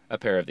a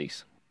pair of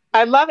these.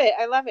 I love it.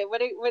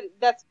 What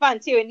that's fun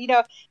too.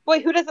 And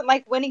boy, who doesn't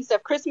like winning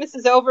stuff? Christmas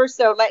is over,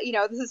 so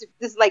this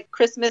is like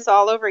Christmas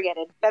all over again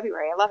in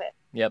February. I love it.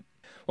 Yep.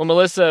 Well,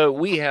 Melissa,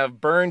 we have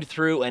burned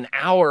through an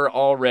hour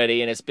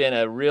already, and it's been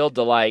a real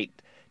delight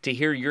to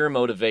hear your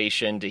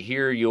motivation, to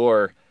hear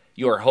your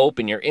hope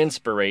and your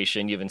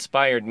inspiration. You've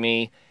inspired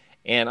me,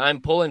 and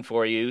I'm pulling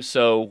for you.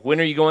 So when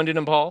are you going to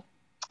Nepal?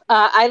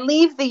 I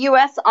leave the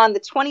U.S. on the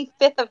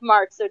 25th of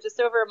March, so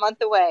just over a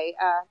month away,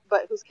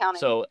 but who's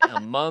counting? So a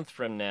month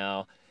from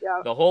now,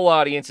 the whole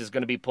audience is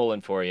going to be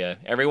pulling for you.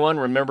 Everyone,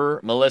 remember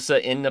Melissa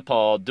in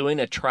Nepal doing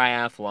a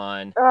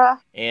triathlon,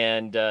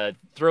 and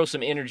throw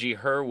some energy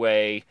her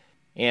way,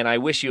 and I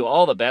wish you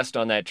all the best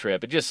on that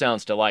trip. It just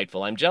sounds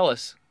delightful. I'm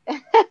jealous.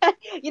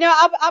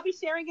 I'll be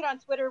sharing it on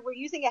Twitter. We're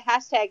using a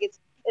hashtag. It's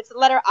the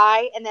letter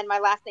I and then my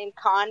last name,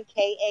 Kahn,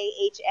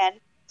 Kahn.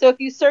 So if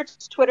you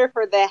search Twitter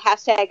for the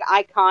hashtag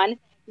icon,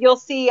 you'll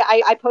see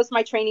I post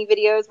my training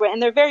videos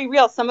and they're very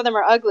real. Some of them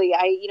are ugly.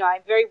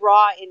 I'm very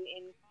raw in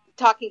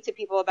talking to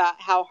people about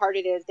how hard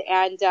it is.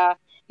 And,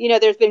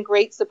 there's been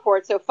great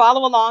support. So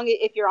follow along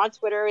if you're on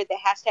Twitter, the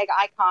hashtag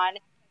icon.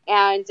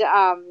 And,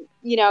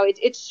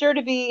 it's sure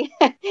to be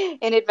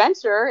an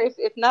adventure.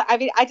 If not,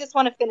 I just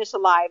want to finish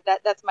alive.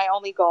 That's my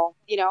only goal,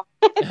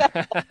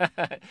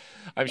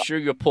 I'm sure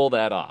you'll pull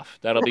that off.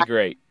 That'll be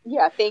great.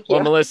 Yeah, thank you.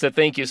 Well, Melissa,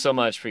 thank you so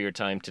much for your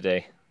time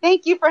today.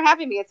 Thank you for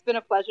having me. It's been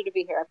a pleasure to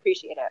be here. I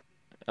appreciate it.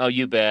 Oh,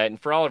 you bet.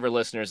 And for all of our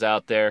listeners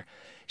out there,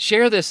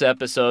 share this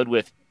episode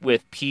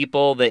with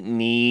people that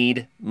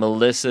need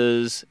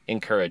Melissa's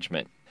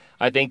encouragement.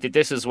 I think that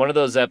this is one of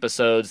those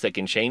episodes that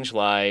can change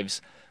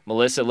lives.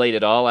 Melissa laid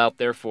it all out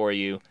there for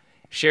you.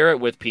 Share it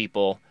with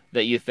people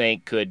that you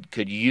think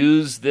could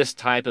use this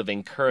type of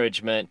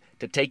encouragement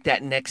to take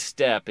that next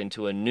step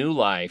into a new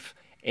life.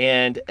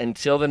 And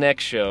until the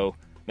next show,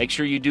 make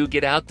sure you do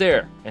get out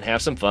there and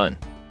have some fun.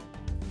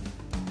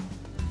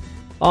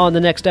 On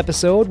the next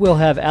episode, we'll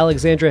have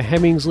Alexandra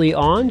Hemmingsley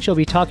on. She'll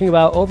be talking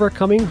about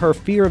overcoming her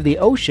fear of the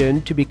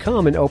ocean to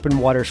become an open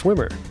water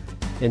swimmer.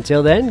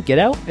 Until then, get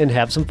out and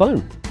have some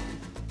fun.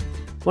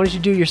 Why don't you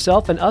do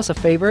yourself and us a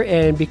favor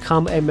and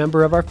become a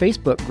member of our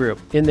Facebook group.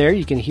 In there,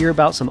 you can hear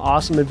about some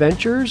awesome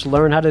adventures,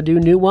 learn how to do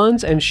new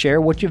ones, and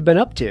share what you've been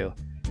up to.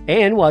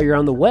 And while you're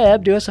on the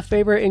web, do us a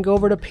favor and go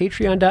over to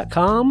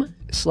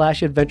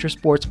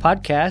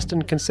patreon.com/adventuresportspodcast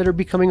and consider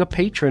becoming a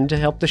patron to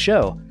help the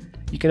show.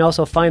 You can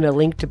also find a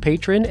link to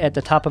Patreon at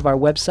the top of our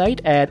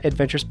website at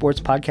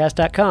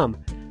adventuresportspodcast.com.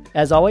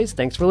 As always,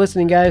 thanks for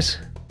listening, guys.